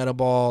 metaball,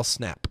 metaball,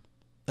 snap.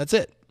 That's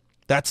it.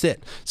 That's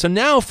it. So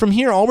now from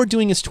here, all we're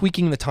doing is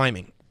tweaking the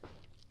timing.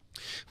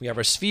 We have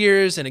our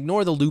spheres, and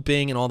ignore the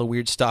looping and all the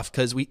weird stuff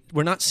because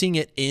we're not seeing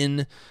it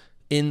in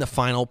the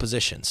final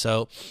position.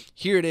 So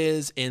here it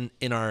is in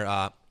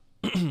our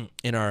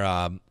in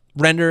our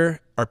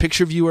render, our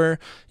picture viewer.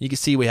 You can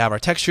see we have our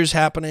textures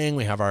happening,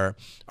 we have our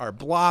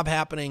blob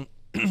happening,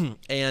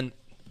 and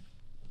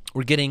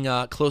we're getting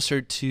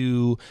closer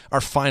to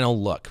our final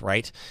look,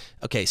 right?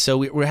 Okay, so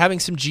we're having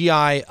some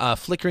GI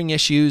flickering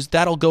issues.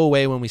 That'll go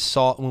away when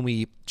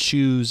we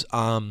choose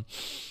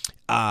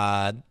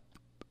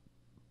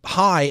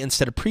high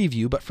instead of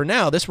preview, but for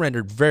now, this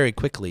rendered very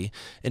quickly.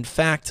 In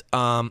fact,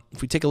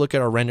 if we take a look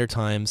at our render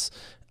times,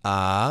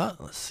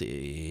 let's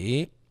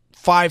see,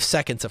 5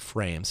 seconds a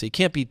frame. So you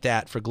can't beat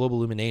that for global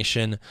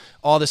illumination.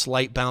 All this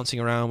light bouncing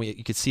around.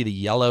 You can see the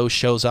yellow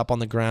shows up on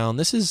the ground.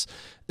 This is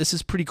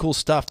pretty cool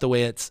stuff, the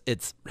way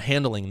it's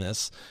handling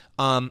this.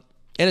 And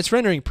it's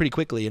rendering pretty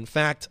quickly. In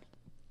fact,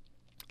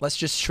 let's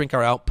just shrink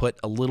our output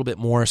a little bit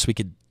more so we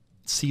could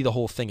see the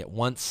whole thing at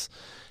once.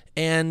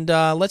 And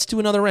let's do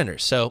another render.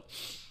 So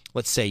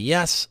let's say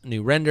yes,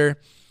 new render,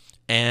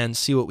 and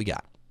see what we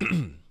got.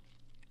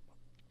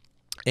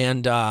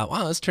 And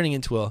wow, it's turning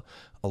into a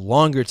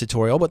longer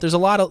tutorial, but there's a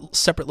lot of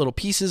separate little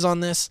pieces on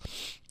this,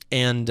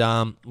 and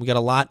we got a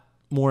lot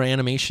more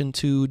animation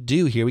to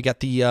do here. We got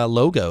the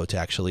logo to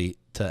actually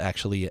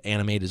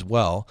animate as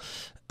well.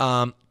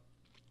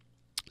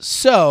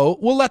 So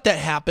we'll let that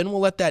happen.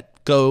 We'll let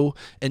that go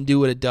and do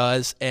what it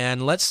does,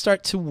 and let's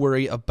start to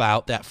worry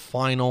about that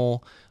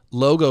final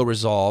logo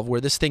resolve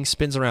where this thing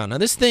spins around. Now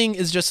this thing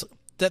is just,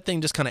 that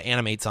thing just kind of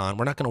animates on.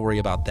 We're not going to worry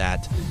about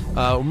that.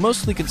 We're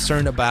mostly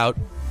concerned about,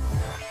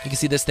 you can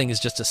see this thing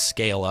is just a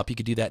scale up. You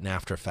could do that in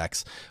After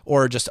Effects,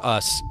 or just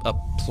a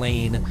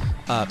plain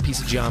piece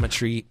of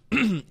geometry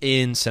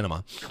in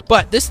Cinema.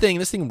 But this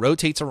thing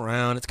rotates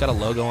around. It's got a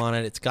logo on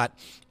it. It's got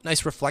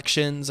nice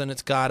reflections, and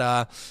it's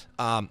got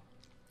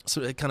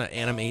so it kind of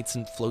animates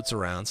and floats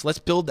around. So let's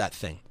build that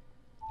thing.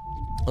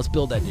 Let's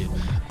build that dude.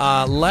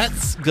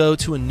 Let's go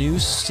to a new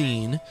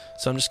scene.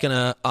 So I'm just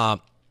gonna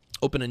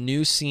open a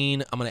new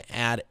scene. I'm gonna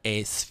add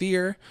a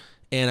sphere,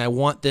 and I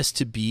want this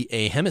to be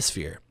a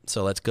hemisphere.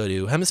 So let's go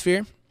to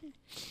hemisphere,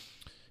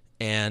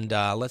 and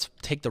let's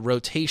take the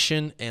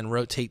rotation and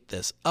rotate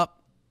this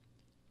up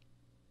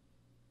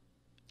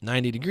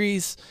 90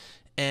 degrees.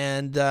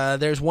 And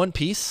there's one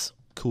piece.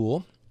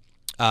 Cool.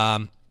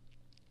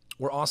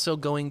 We're also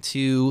going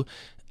to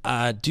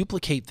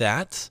duplicate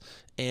that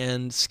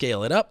and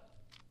scale it up,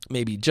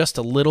 maybe just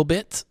a little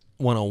bit,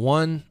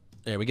 101.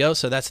 There we go.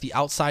 So that's the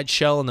outside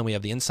shell, and then we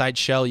have the inside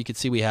shell. You can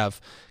see we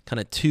have kind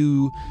of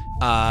two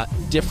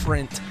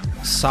different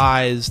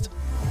sized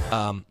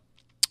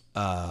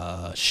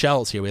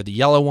shells here. We have the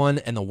yellow one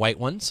and the white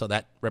one, so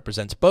that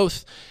represents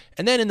both.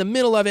 And then in the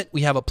middle of it,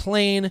 we have a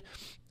plane.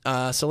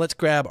 So let's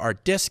grab our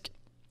disk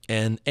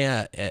and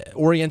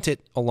orient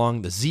it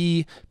along the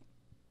Z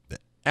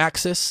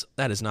axis.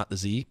 That is not the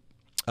Z.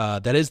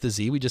 That is the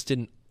Z. We just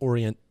didn't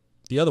orient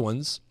the other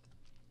ones.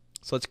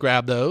 So let's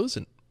grab those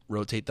and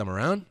rotate them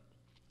around.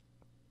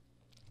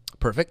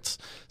 Perfect.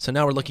 So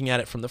now we're looking at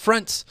it from the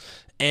front,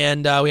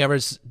 and we have our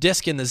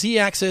disc in the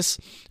Z-axis.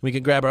 We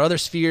can grab our other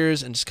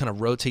spheres and just kind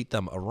of rotate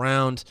them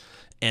around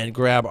and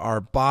grab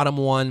our bottom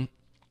one,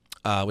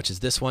 which is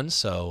this one.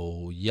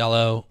 So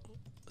yellow,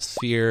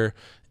 sphere,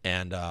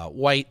 and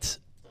white,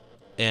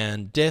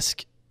 and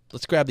disc.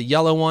 Let's grab the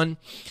yellow one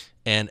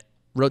and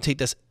rotate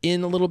this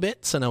in a little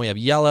bit. So now we have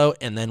yellow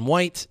and then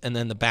white and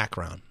then the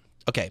background.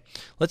 Okay,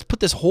 let's put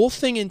this whole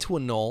thing into a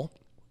null,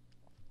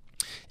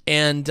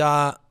 and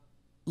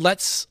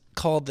let's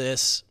call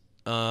this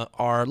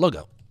our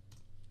logo.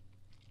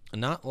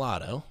 Not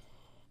lotto,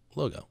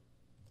 logo.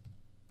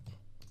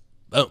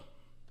 Boom.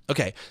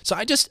 Okay, so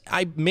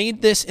I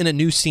made this in a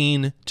new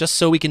scene just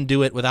so we can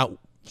do it without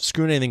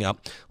screwing anything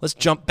up. Let's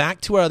jump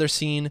back to our other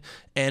scene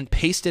and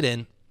paste it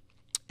in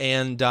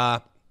and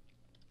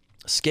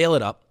scale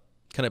it up,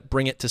 kind of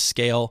bring it to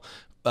scale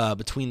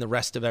between the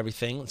rest of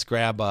everything. Let's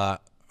grab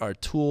our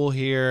tool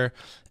here,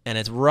 and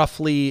it's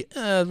roughly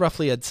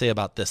I'd say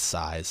about this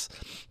size.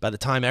 By the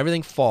time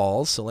everything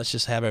falls, so let's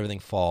just have everything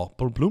fall.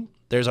 Boom, boom.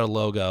 There's our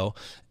logo.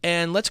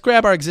 And let's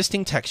grab our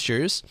existing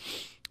textures.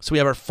 So we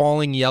have our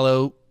falling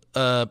yellow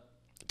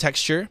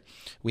texture.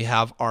 We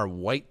have our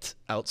white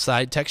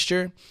outside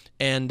texture.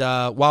 And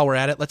while we're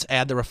at it, let's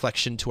add the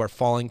reflection to our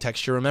falling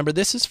texture. Remember,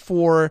 this is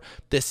for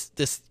this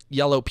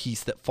yellow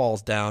piece that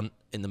falls down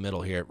in the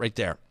middle here, right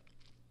there.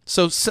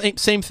 So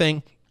same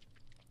thing.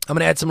 I'm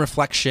going to add some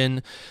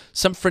reflection,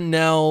 some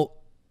Fresnel,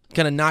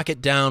 kind of knock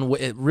it down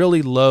at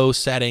really low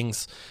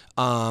settings,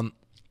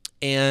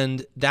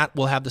 and that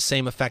will have the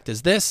same effect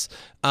as this.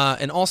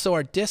 And also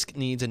our disc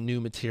needs a new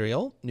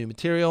material,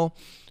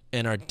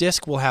 and our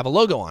disc will have a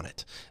logo on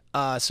it.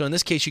 So in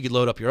this case, you could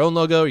load up your own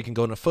logo, or you can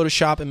go into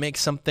Photoshop and make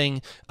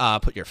something,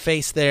 put your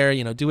face there,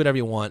 do whatever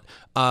you want.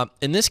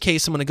 In this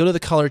case, I'm going to go to the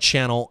color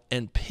channel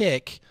and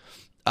pick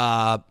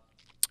the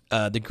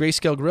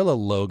Greyscalegorilla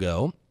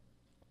logo,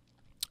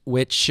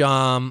 which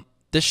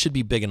this should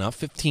be big enough,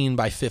 15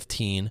 by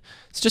 15.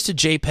 It's just a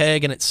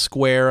JPEG and it's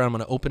square. I'm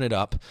going to open it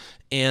up,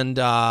 and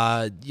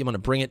I'm going to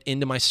bring it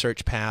into my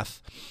search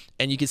path,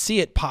 and you can see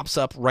it pops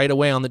up right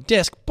away on the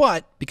disk,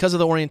 but because of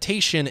the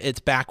orientation, it's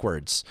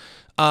backwards.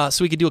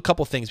 So we could do a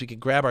couple things. We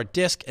could grab our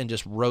disk and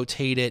just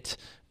rotate it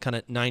kind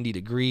of 90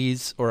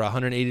 degrees, or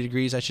 180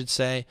 degrees, I should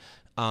say,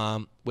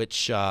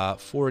 which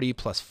 40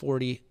 plus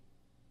 40,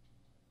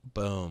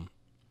 boom.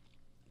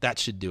 That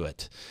should do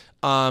it.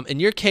 In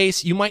your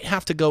case, you might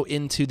have to go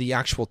into the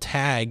actual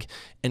tag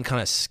and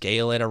kind of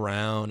scale it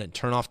around and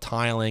turn off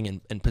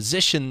tiling and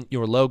position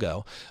your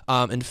logo.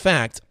 In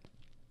fact,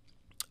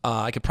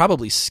 I could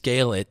probably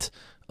scale it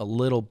a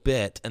little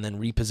bit and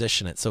then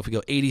reposition it. So if we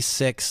go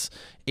 86,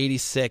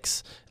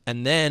 86,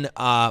 and then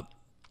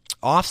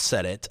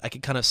offset it, I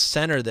could kind of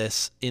center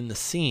this in the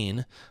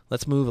scene.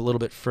 Let's move a little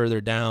bit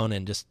further down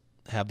and just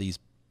have these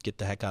get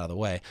the heck out of the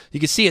way. You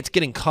can see it's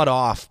getting cut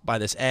off by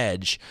this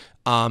edge.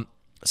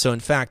 So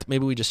in fact,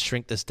 maybe we just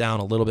shrink this down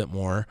a little bit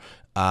more.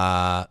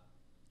 Yeah,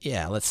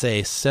 let's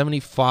say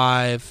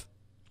 75,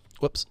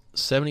 whoops,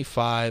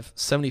 75,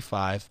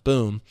 75,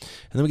 boom.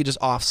 And then we could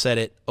just offset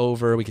it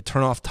over. We could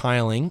turn off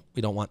tiling.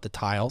 We don't want the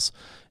tiles.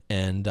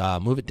 And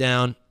move it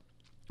down,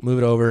 move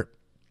it over.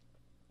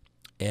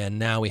 And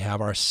now we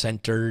have our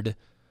centered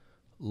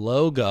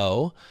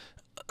logo,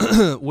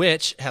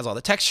 which has all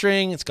the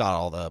texturing. It's got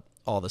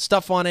all the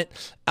stuff on it.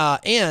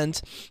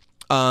 And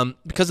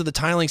because of the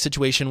tiling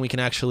situation, we can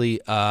actually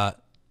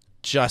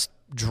just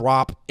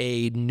drop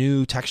a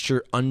new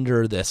texture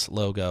under this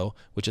logo,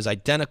 which is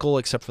identical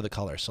except for the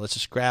color. So let's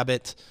just grab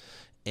it,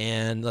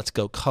 and let's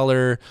go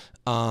color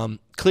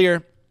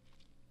clear,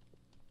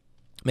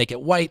 make it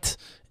white,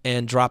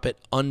 and drop it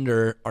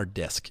under our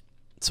disk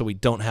so we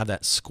don't have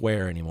that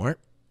square anymore.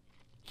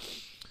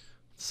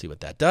 Let's see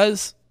what that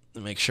does.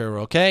 Make sure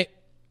we're okay.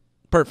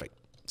 Perfect.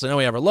 So now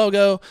we have our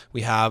logo,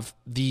 we have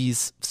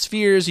these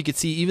spheres. You can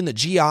see even the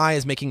GI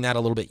is making that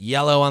a little bit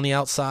yellow on the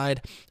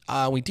outside.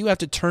 We do have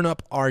to turn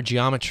up our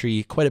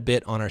geometry quite a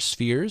bit on our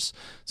spheres.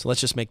 So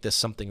let's just make this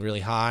something really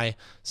high,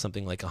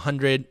 something like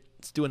 100.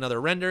 Let's do another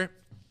render.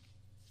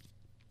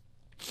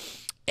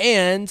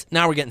 And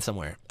now we're getting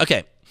somewhere.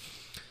 Okay,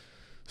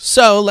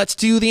 so let's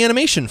do the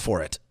animation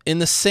for it. In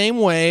the same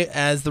way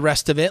as the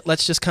rest of it,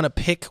 let's just kind of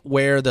pick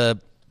where the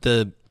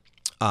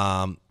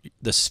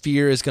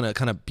sphere is going to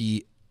kind of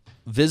be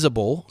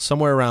visible,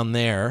 somewhere around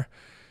there,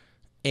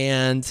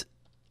 and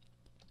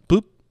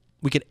boop,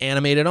 we can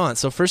animate it on.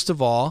 So first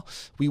of all,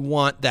 we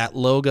want that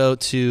logo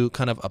to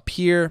kind of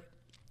appear,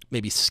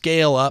 maybe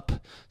scale up.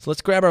 So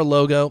let's grab our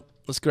logo,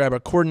 let's grab our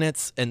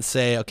coordinates and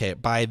say, okay,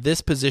 by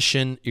this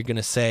position, you're going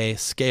to say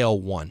scale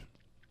 1.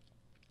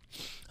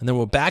 And then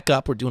we'll back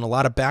up. We're doing a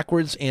lot of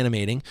backwards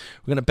animating.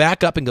 We're going to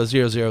back up and go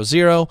 0, 0,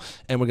 0,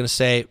 and we're going to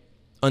say,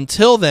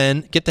 until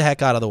then, get the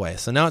heck out of the way.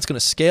 So now it's going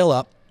to scale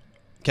up,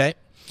 okay?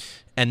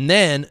 And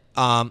then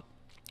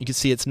you can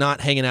see it's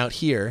not hanging out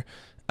here.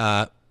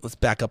 Let's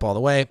back up all the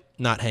way.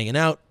 Not hanging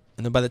out.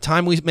 And then by the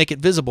time we make it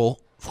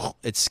visible,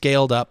 it's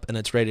scaled up and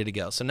it's ready to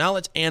go. So now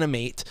let's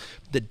animate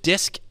the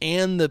disc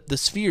and the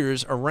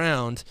spheres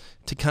around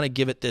to kind of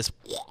give it this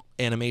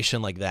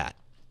animation like that.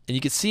 And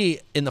you can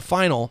see in the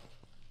final,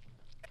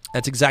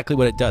 that's exactly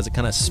what it does. It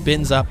kind of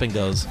spins up and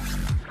goes,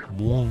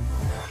 and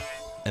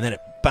then it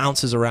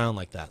bounces around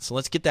like that. So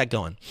let's get that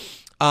going.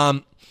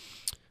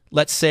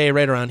 Let's say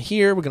right around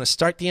here, we're going to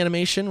start the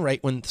animation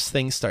right when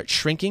things start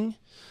shrinking.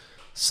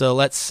 So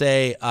let's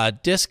say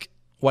disc,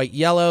 white,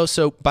 yellow.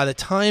 So by the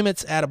time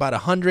it's at about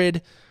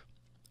 100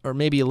 or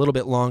maybe a little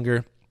bit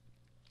longer,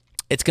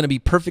 it's going to be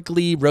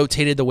perfectly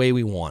rotated the way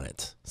we want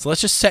it. So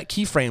let's just set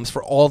keyframes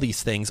for all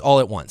these things all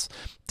at once.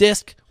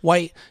 Disc,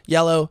 white,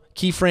 yellow,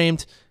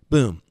 keyframed,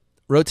 boom.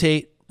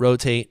 Rotate,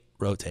 rotate,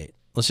 rotate.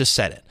 Let's just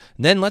set it.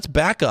 And then let's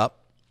back up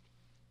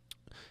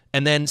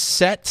and then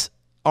set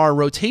our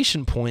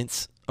rotation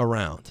points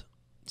around.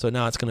 So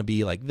now it's going to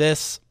be like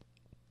this.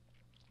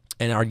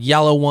 And our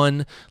yellow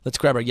one, let's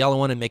grab our yellow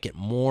one and make it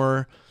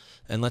more.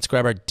 And let's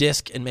grab our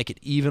disc and make it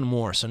even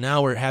more. So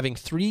now we're having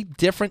 3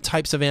 different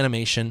types of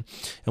animation,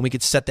 and we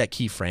could set that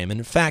keyframe. And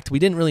in fact, we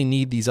didn't really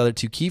need these other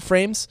 2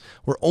 keyframes.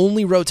 We're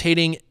only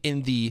rotating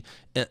in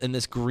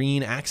this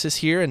green axis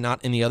here and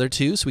not in the other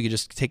 2. So we could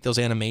just take those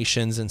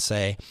animations and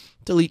say,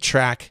 delete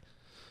track.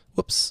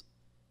 Whoops.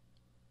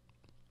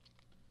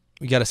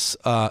 We got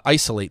to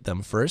isolate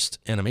them first.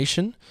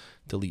 Animation,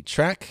 delete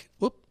track.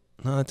 Whoop.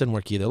 No, that didn't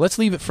work either. Let's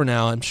leave it for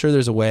now. I'm sure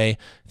there's a way.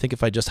 I think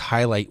if I just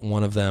highlight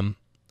one of them,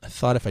 I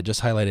thought if I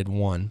just highlighted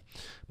one,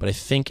 but I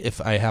think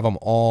if I have them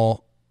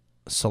all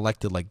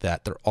selected like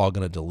that, they're all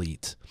going to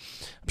delete.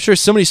 I'm sure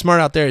somebody smart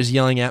out there is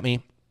yelling at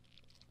me,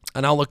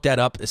 and I'll look that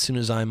up as soon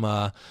as I'm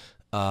off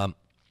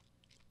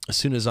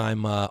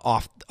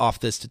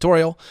this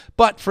tutorial.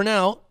 But for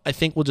now, I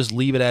think we'll just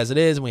leave it as it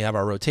is, and we have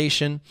our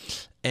rotation,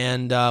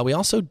 and we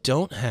also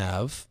don't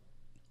have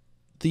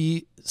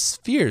the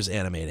spheres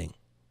animating,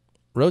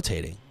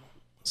 rotating.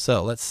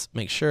 So let's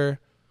make sure.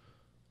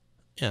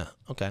 Yeah,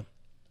 okay.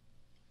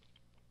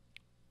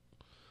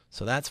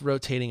 So that's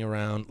rotating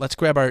around. Let's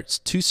grab our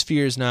 2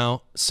 spheres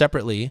now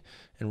separately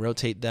and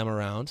rotate them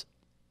around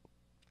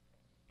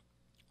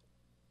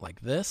like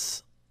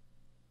this.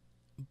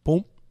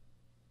 Boom.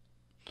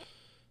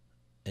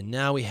 And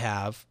now we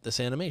have this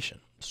animation.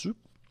 And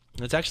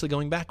it's actually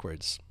going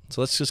backwards.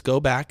 So let's just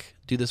go back,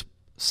 do this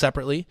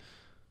separately.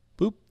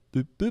 Boop,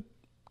 boop, boop.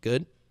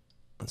 Good.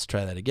 Let's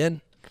try that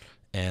again.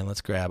 And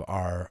let's grab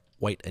our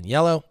white and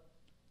yellow.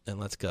 And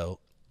let's go.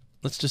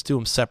 Let's just do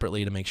them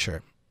separately to make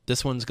sure.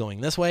 This one's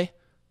going this way.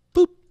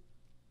 Boop.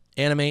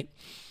 Animate.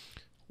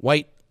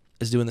 White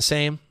is doing the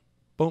same.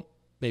 Boom.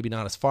 Maybe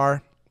not as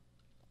far.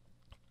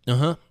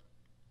 Then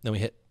we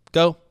hit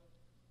go.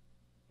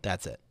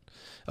 That's it.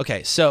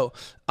 Okay, so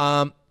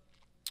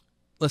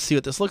let's see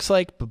what this looks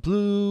like.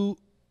 Blue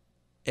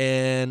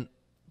and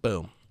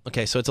boom.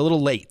 Okay, so it's a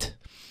little late.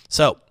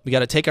 So we got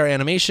to take our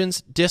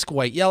animations, disc,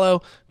 white,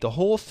 yellow, the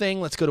whole thing.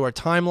 Let's go to our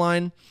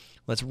timeline.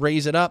 Let's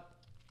raise it up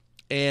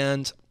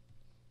and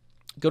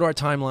go to our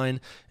timeline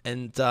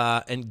and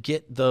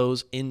get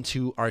those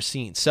into our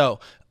scene. So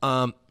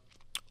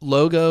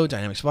logo,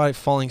 dynamic spot,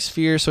 falling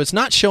sphere. So it's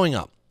not showing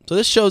up.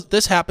 So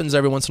this happens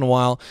every once in a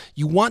while.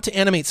 You want to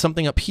animate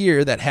something up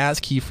here that has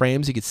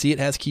keyframes. You can see it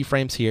has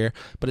keyframes here,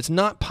 but it's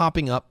not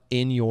popping up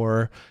in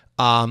your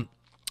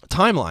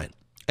timeline.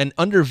 And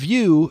under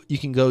view, you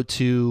can go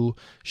to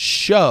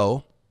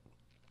show,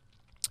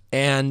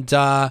 and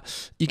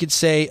you could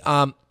say,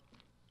 where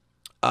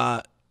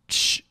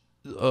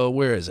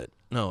is it?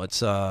 No,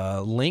 it's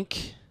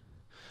link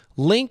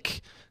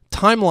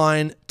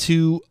timeline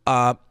to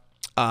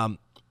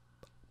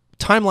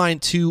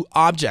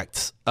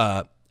objects.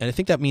 And I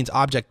think that means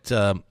object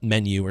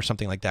menu or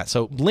something like that.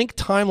 So link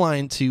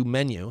timeline to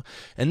menu.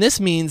 And this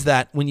means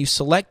that when you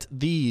select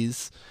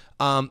these,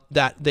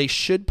 that they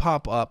should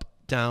pop up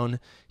down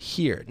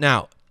here.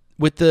 Now,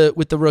 with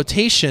the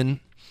rotation,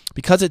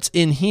 because it's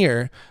in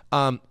here,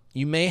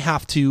 you may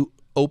have to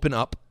open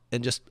up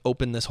and just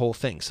open this whole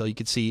thing. So you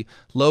can see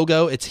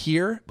logo, it's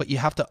here, but you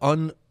have to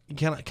you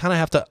kind of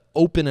have to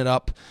open it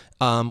up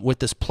with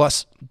this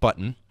plus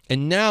button.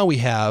 And now we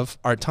have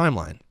our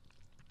timeline.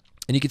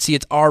 And you can see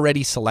it's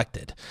already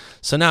selected.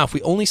 So now if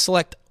we only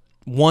select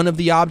one of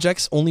the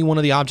objects, only one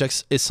of the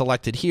objects is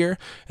selected here.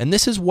 And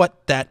this is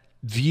what that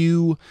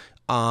view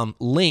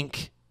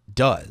link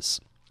does.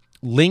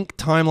 Link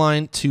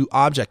timeline to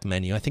object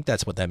menu. I think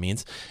that's what that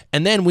means.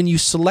 And then when you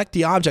select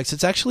the objects,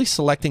 it's actually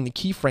selecting the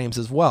keyframes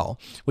as well,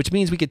 which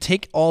means we could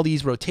take all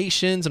these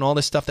rotations and all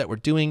this stuff that we're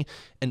doing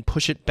and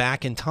push it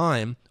back in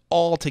time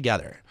all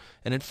together.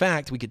 And in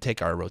fact, we could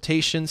take our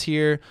rotations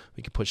here.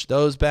 We could push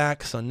those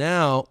back. So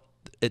now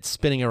it's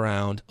spinning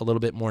around a little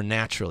bit more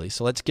naturally.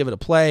 So let's give it a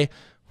play.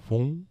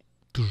 And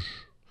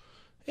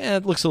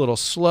it looks a little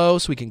slow,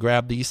 so we can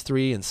grab these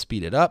 3 and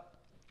speed it up.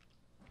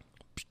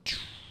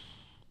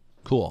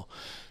 Cool.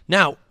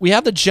 Now, we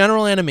have the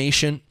general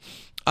animation.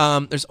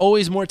 There's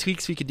always more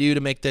tweaks we could do to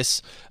make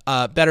this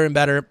better and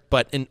better,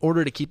 but in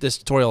order to keep this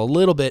tutorial a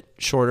little bit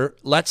shorter,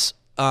 let's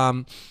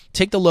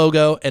take the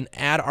logo and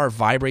add our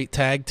vibrate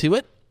tag to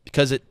it,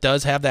 because it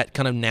does have that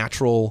kind of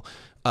natural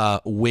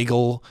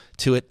wiggle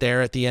to it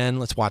there at the end.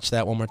 Let's watch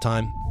that one more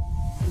time.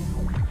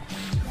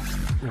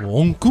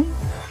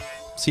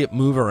 See it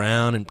move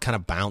around and kind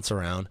of bounce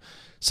around.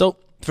 So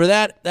for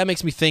that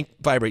makes me think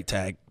vibrate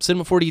tag.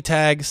 Cinema 4D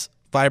tags,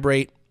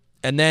 vibrate.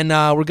 And then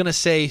we're going to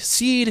say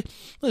seed.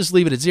 Let's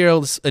leave it at 0.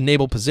 Let's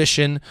enable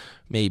position.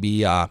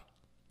 Maybe a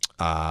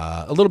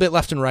little bit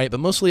left and right, but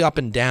mostly up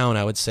and down,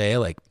 I would say,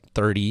 like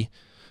 30,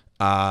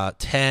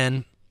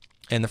 10.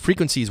 And the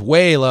frequency is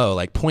way low,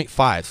 like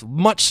 0.5.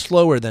 Much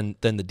slower than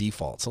the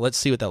default. So let's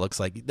see what that looks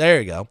like.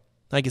 There you go.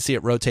 I can see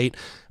it rotate.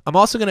 I'm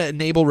also going to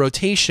enable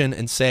rotation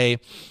and say,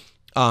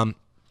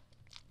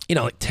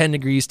 like 10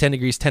 degrees, 10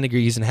 degrees, 10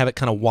 degrees, and have it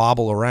kind of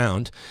wobble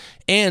around,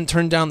 and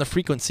turn down the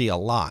frequency a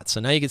lot. So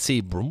now you can see,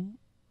 boom,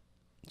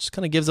 just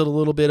kind of gives it a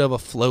little bit of a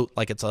float,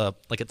 like it's a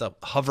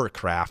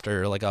hovercraft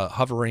or like a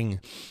hovering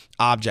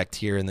object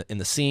here in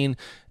the scene.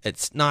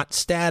 It's not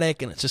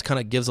static, and it just kind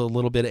of gives a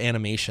little bit of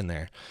animation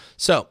there.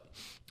 So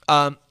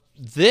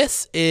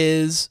this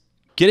is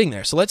getting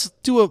there. So let's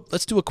do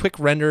a quick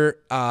render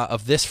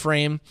of this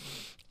frame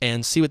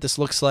and see what this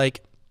looks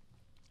like,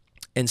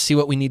 and see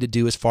what we need to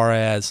do as far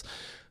as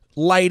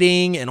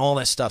lighting and all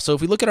that stuff. So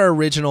if we look at our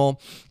original,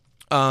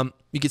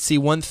 you can see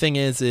one thing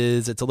is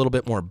it's a little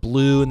bit more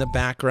blue in the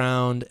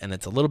background, and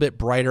it's a little bit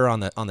brighter on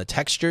the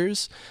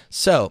textures.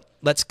 So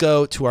let's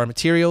go to our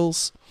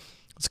materials.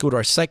 Let's go to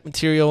our psych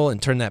material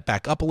and turn that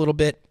back up a little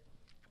bit.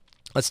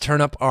 Let's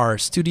turn up our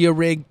studio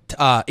rig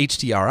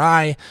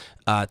HDRI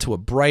to a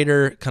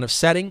brighter kind of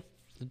setting.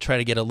 Try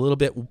to get a little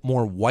bit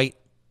more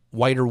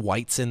whiter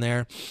whites in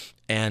there,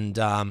 and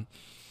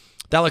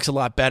that looks a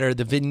lot better.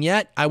 The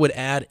vignette I would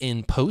add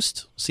in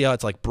post. See how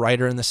it's like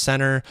brighter in the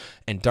center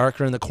and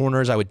darker in the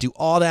corners? I would do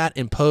all that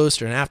in post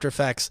or in After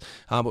Effects.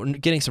 But we're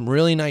getting some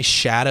really nice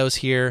shadows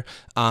here.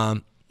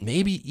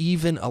 Maybe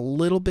even a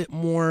little bit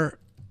more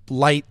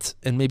light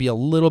and maybe a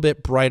little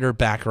bit brighter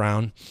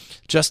background,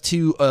 just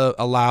to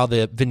allow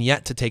the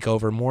vignette to take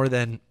over more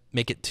than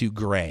make it too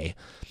gray.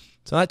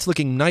 So that's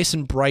looking nice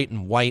and bright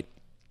and white.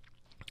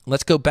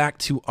 Let's go back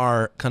to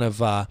our kind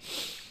of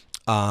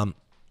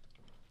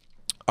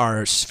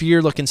our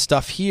sphere looking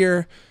stuff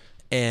here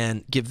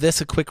and give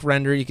this a quick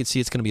render. You can see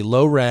it's going to be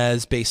low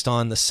res based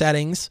on the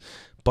settings,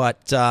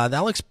 but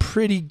that looks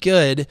pretty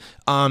good.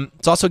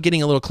 It's also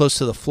getting a little close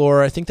to the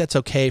floor. I think that's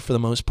okay for the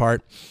most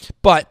part,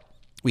 but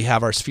we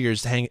have our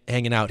spheres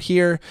hanging out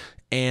here,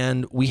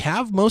 and we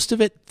have most of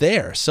it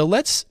there. So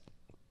let's,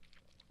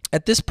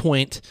 at this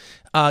point,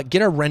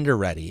 get our render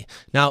ready.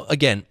 Now,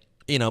 again,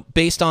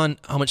 based on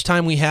how much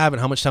time we have and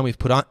how much time we've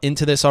put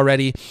into this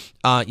already,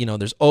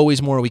 there's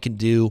always more we can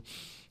do.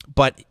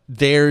 But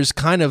there's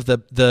kind of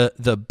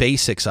the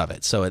basics of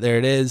it. So there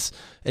it is.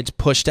 It's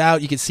pushed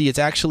out. You can see it's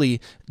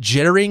actually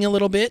jittering a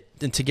little bit.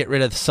 And to get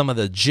rid of some of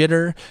the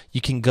jitter,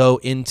 you can go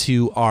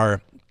into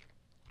our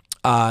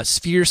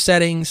sphere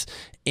settings,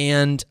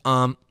 and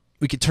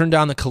we could turn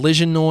down the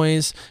collision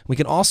noise. We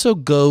can also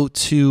go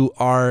to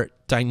our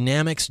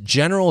dynamics,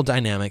 general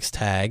dynamics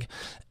tag,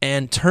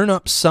 and turn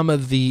up some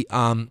of the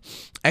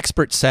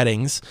expert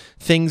settings.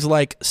 Things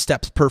like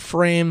steps per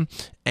frame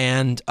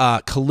and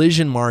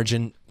collision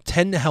margin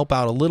tend to help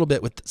out a little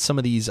bit with some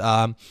of these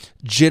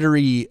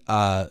jittery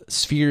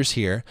spheres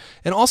here.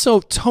 And also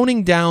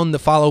toning down the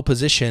follow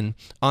position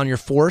on your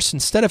force.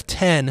 Instead of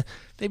 10,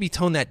 maybe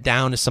tone that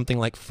down to something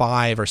like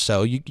 5 or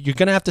so. You're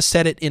going to have to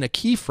set it in a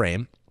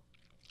keyframe,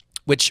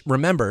 which,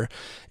 remember,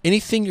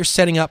 anything you're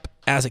setting up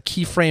as a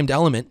keyframed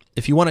element,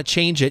 if you want to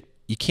change it,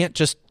 you can't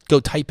just go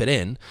type it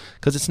in,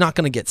 because it's not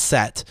going to get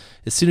set.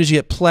 As soon as you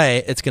hit play,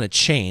 it's going to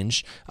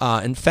change.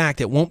 In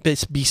fact, it won't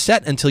be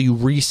set until you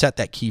reset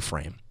that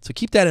keyframe. So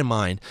keep that in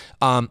mind.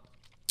 But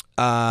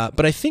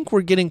I think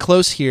we're getting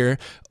close here.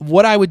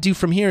 What I would do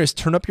from here is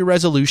turn up your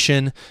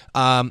resolution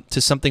to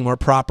something more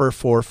proper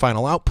for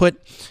final output.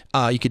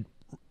 You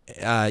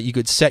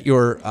could set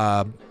your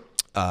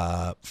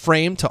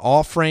frame to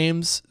all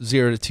frames,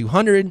 0 to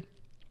 200.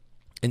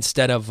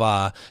 Instead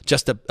of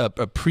just a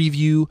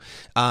preview.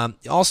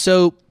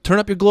 Also, turn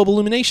up your global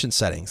illumination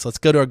settings. Let's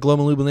go to our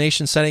global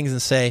illumination settings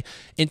and say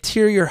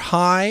interior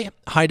high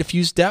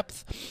diffuse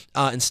depth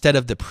instead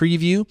of the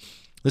preview.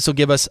 This will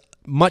give us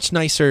much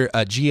nicer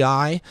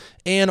GI.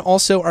 And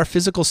also our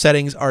physical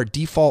settings are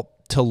default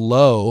to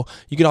low.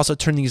 You can also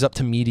turn these up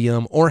to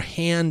medium or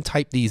hand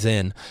type these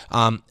in.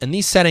 And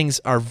these settings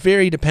are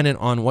very dependent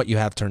on what you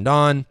have turned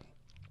on.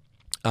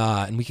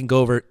 And we can go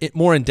over it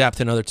more in depth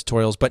in other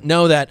tutorials, but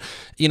know that,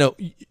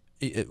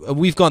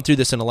 we've gone through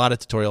this in a lot of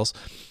tutorials.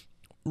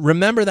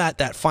 Remember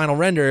that final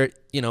render,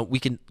 we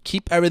can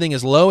keep everything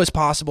as low as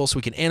possible so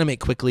we can animate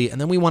quickly,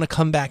 and then we want to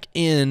come back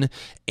in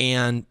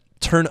and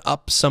turn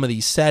up some of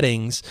these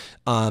settings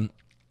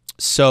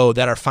so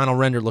that our final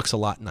render looks a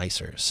lot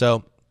nicer.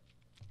 So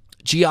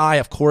GI,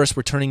 of course,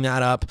 we're turning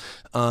that up.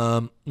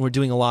 We're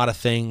doing a lot of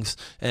things.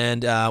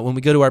 And when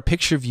we go to our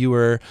picture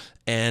viewer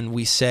and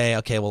we say,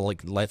 okay, well,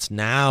 let's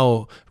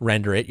now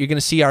render it, you're going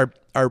to see our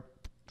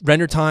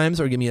render times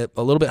are going to be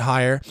a little bit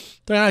higher.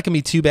 They're not going to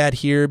be too bad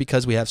here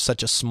because we have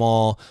such a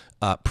small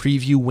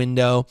preview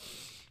window.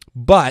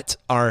 but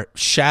our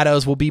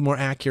shadows will be more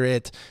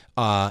accurate.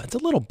 It's a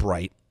little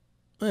bright.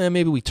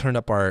 Maybe we turned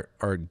up our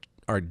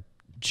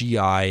GI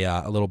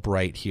a little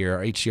bright here,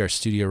 our HDR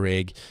Studio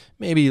rig,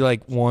 maybe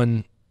like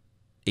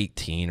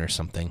 118 or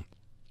something.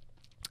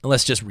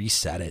 Let's just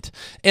reset it.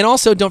 And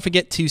also, don't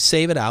forget to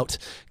save it out.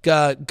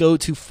 Go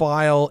to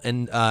File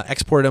and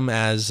export them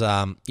as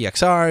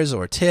EXRs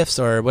or TIFFs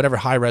or whatever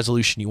high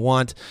resolution you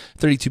want.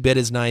 32-bit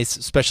is nice,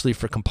 especially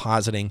for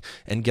compositing,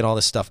 and get all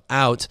this stuff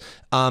out.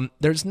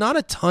 There's not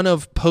a ton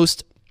of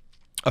post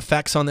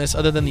effects on this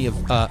other than the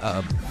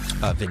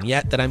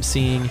vignette that I'm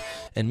seeing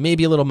and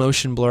maybe a little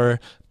motion blur,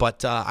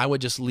 but I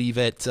would just leave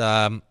it.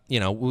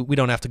 We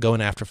don't have to go in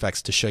After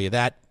Effects to show you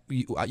that.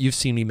 You've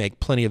seen me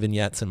make plenty of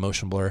vignettes and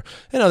motion blur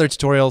and other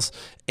tutorials,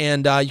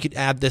 and you could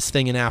add this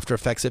thing in After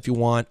Effects if you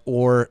want,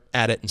 or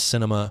add it in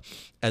Cinema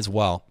as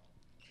well.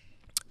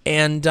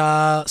 And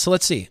so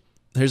let's see.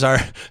 Here's our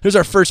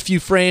first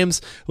few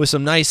frames with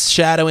some nice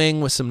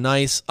shadowing, with some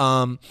nice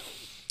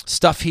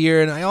stuff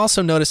here. And I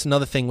also noticed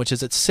another thing, which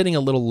is it's sitting a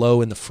little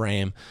low in the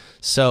frame.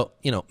 So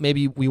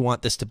maybe we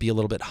want this to be a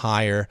little bit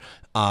higher,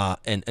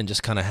 and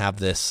just kind of have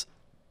this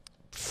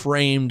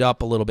framed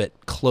up a little bit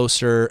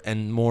closer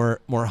and more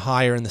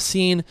higher in the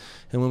scene.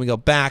 And when we go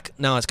back,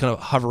 now it's kind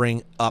of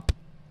hovering up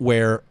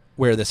where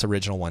this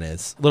original one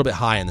is, a little bit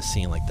high in the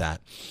scene like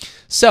that.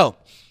 So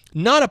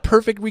not a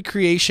perfect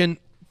recreation.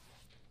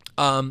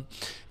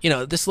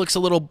 This looks a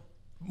little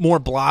more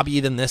blobby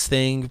than this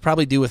thing.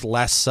 Probably do with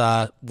less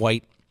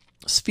white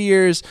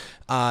spheres.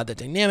 The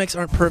dynamics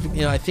aren't perfect.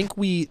 I think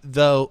we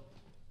though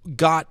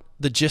got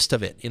the gist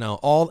of it.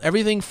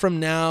 Everything from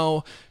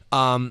now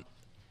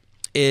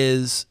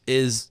is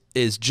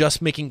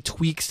just making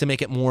tweaks to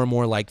make it more and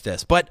more like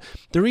this. But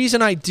the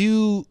reason I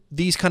do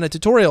these kind of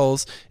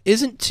tutorials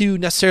isn't to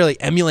necessarily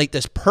emulate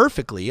this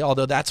perfectly,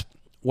 although that's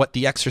what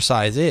the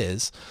exercise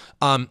is.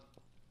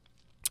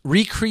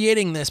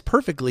 Recreating this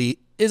perfectly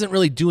isn't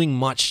really doing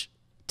much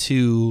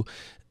to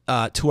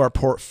our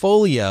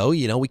portfolio.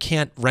 We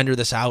can't render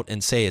this out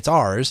and say it's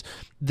ours.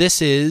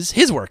 This is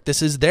his work.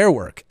 This is their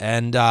work.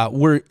 And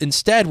we're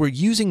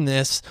using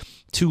this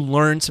to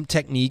learn some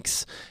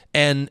techniques,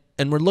 and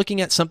we're looking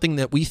at something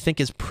that we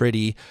think is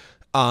pretty,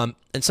 and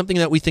something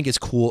that we think is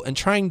cool, and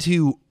trying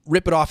to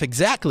rip it off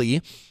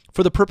exactly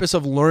for the purpose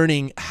of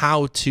learning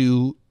how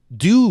to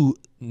do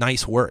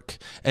nice work,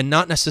 and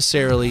not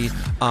necessarily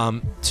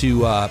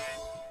to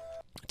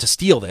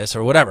steal this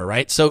or whatever,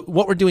 right? So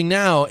what we're doing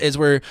now is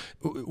we're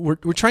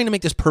trying to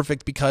make this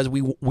perfect because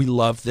we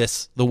love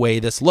this, the way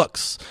this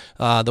looks,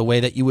 the way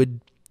that you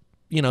would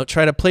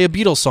try to play a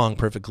Beatles song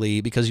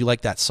perfectly because you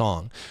like that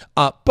song,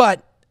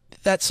 but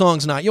that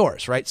song's not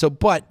yours, right? So,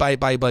 but by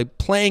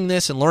playing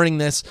this and learning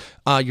this,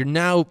 you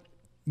now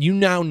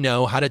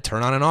know how to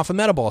turn on and off a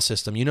Metaball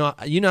system. You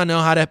now know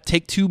how to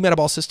take two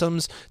Metaball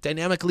systems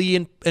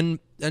dynamically and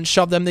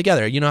shove them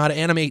together. You know how to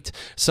animate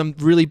some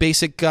really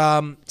basic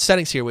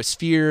settings here with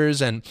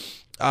spheres and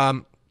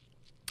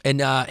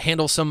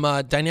handle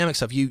some dynamic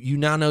stuff. You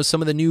now know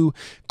some of the new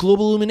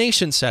global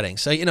illumination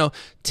settings. So,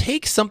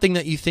 take something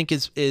that you think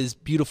is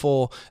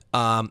beautiful,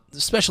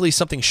 especially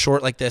something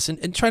short like this,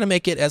 and try to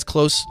make it as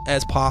close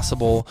as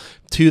possible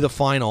to the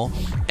final.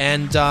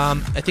 And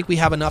I think we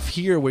have enough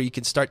here where you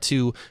can start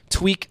to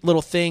tweak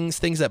little things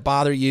that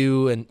bother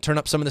you, and turn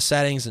up some of the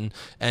settings,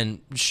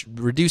 and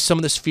reduce some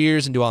of the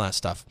spheres, and do all that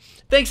stuff.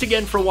 Thanks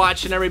again for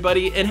watching,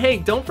 everybody. And hey,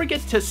 don't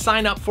forget to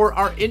sign up for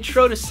our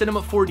Intro to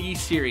Cinema 4D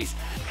series.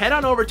 Head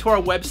on over to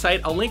our website.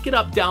 I'll link it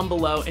up down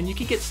below, and you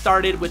can get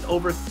started with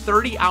over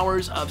 30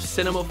 hours of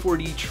Cinema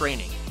 4D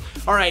training.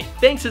 All right,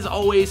 thanks as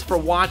always for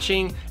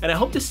watching, and I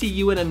hope to see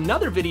you in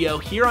another video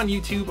here on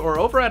YouTube or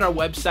over at our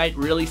website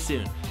really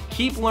soon.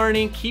 Keep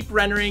learning, keep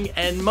rendering,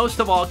 and most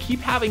of all, keep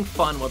having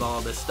fun with all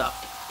this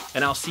stuff.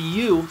 And I'll see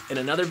you in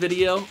another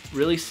video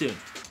really soon.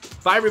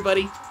 Bye,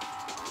 everybody.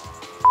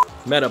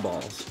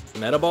 Metaballs,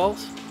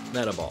 metaballs,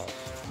 metaballs,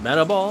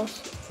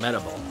 metaballs,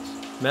 metaballs,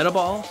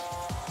 metaballs,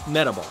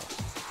 metaballs,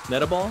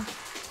 metaballs,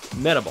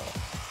 metaballs,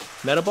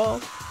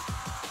 metaballs,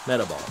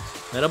 metaballs,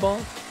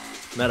 metaballs,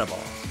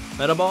 metaballs,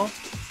 metaballs,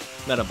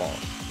 metaballs,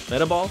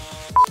 metaballs.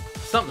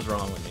 Something's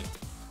wrong with me.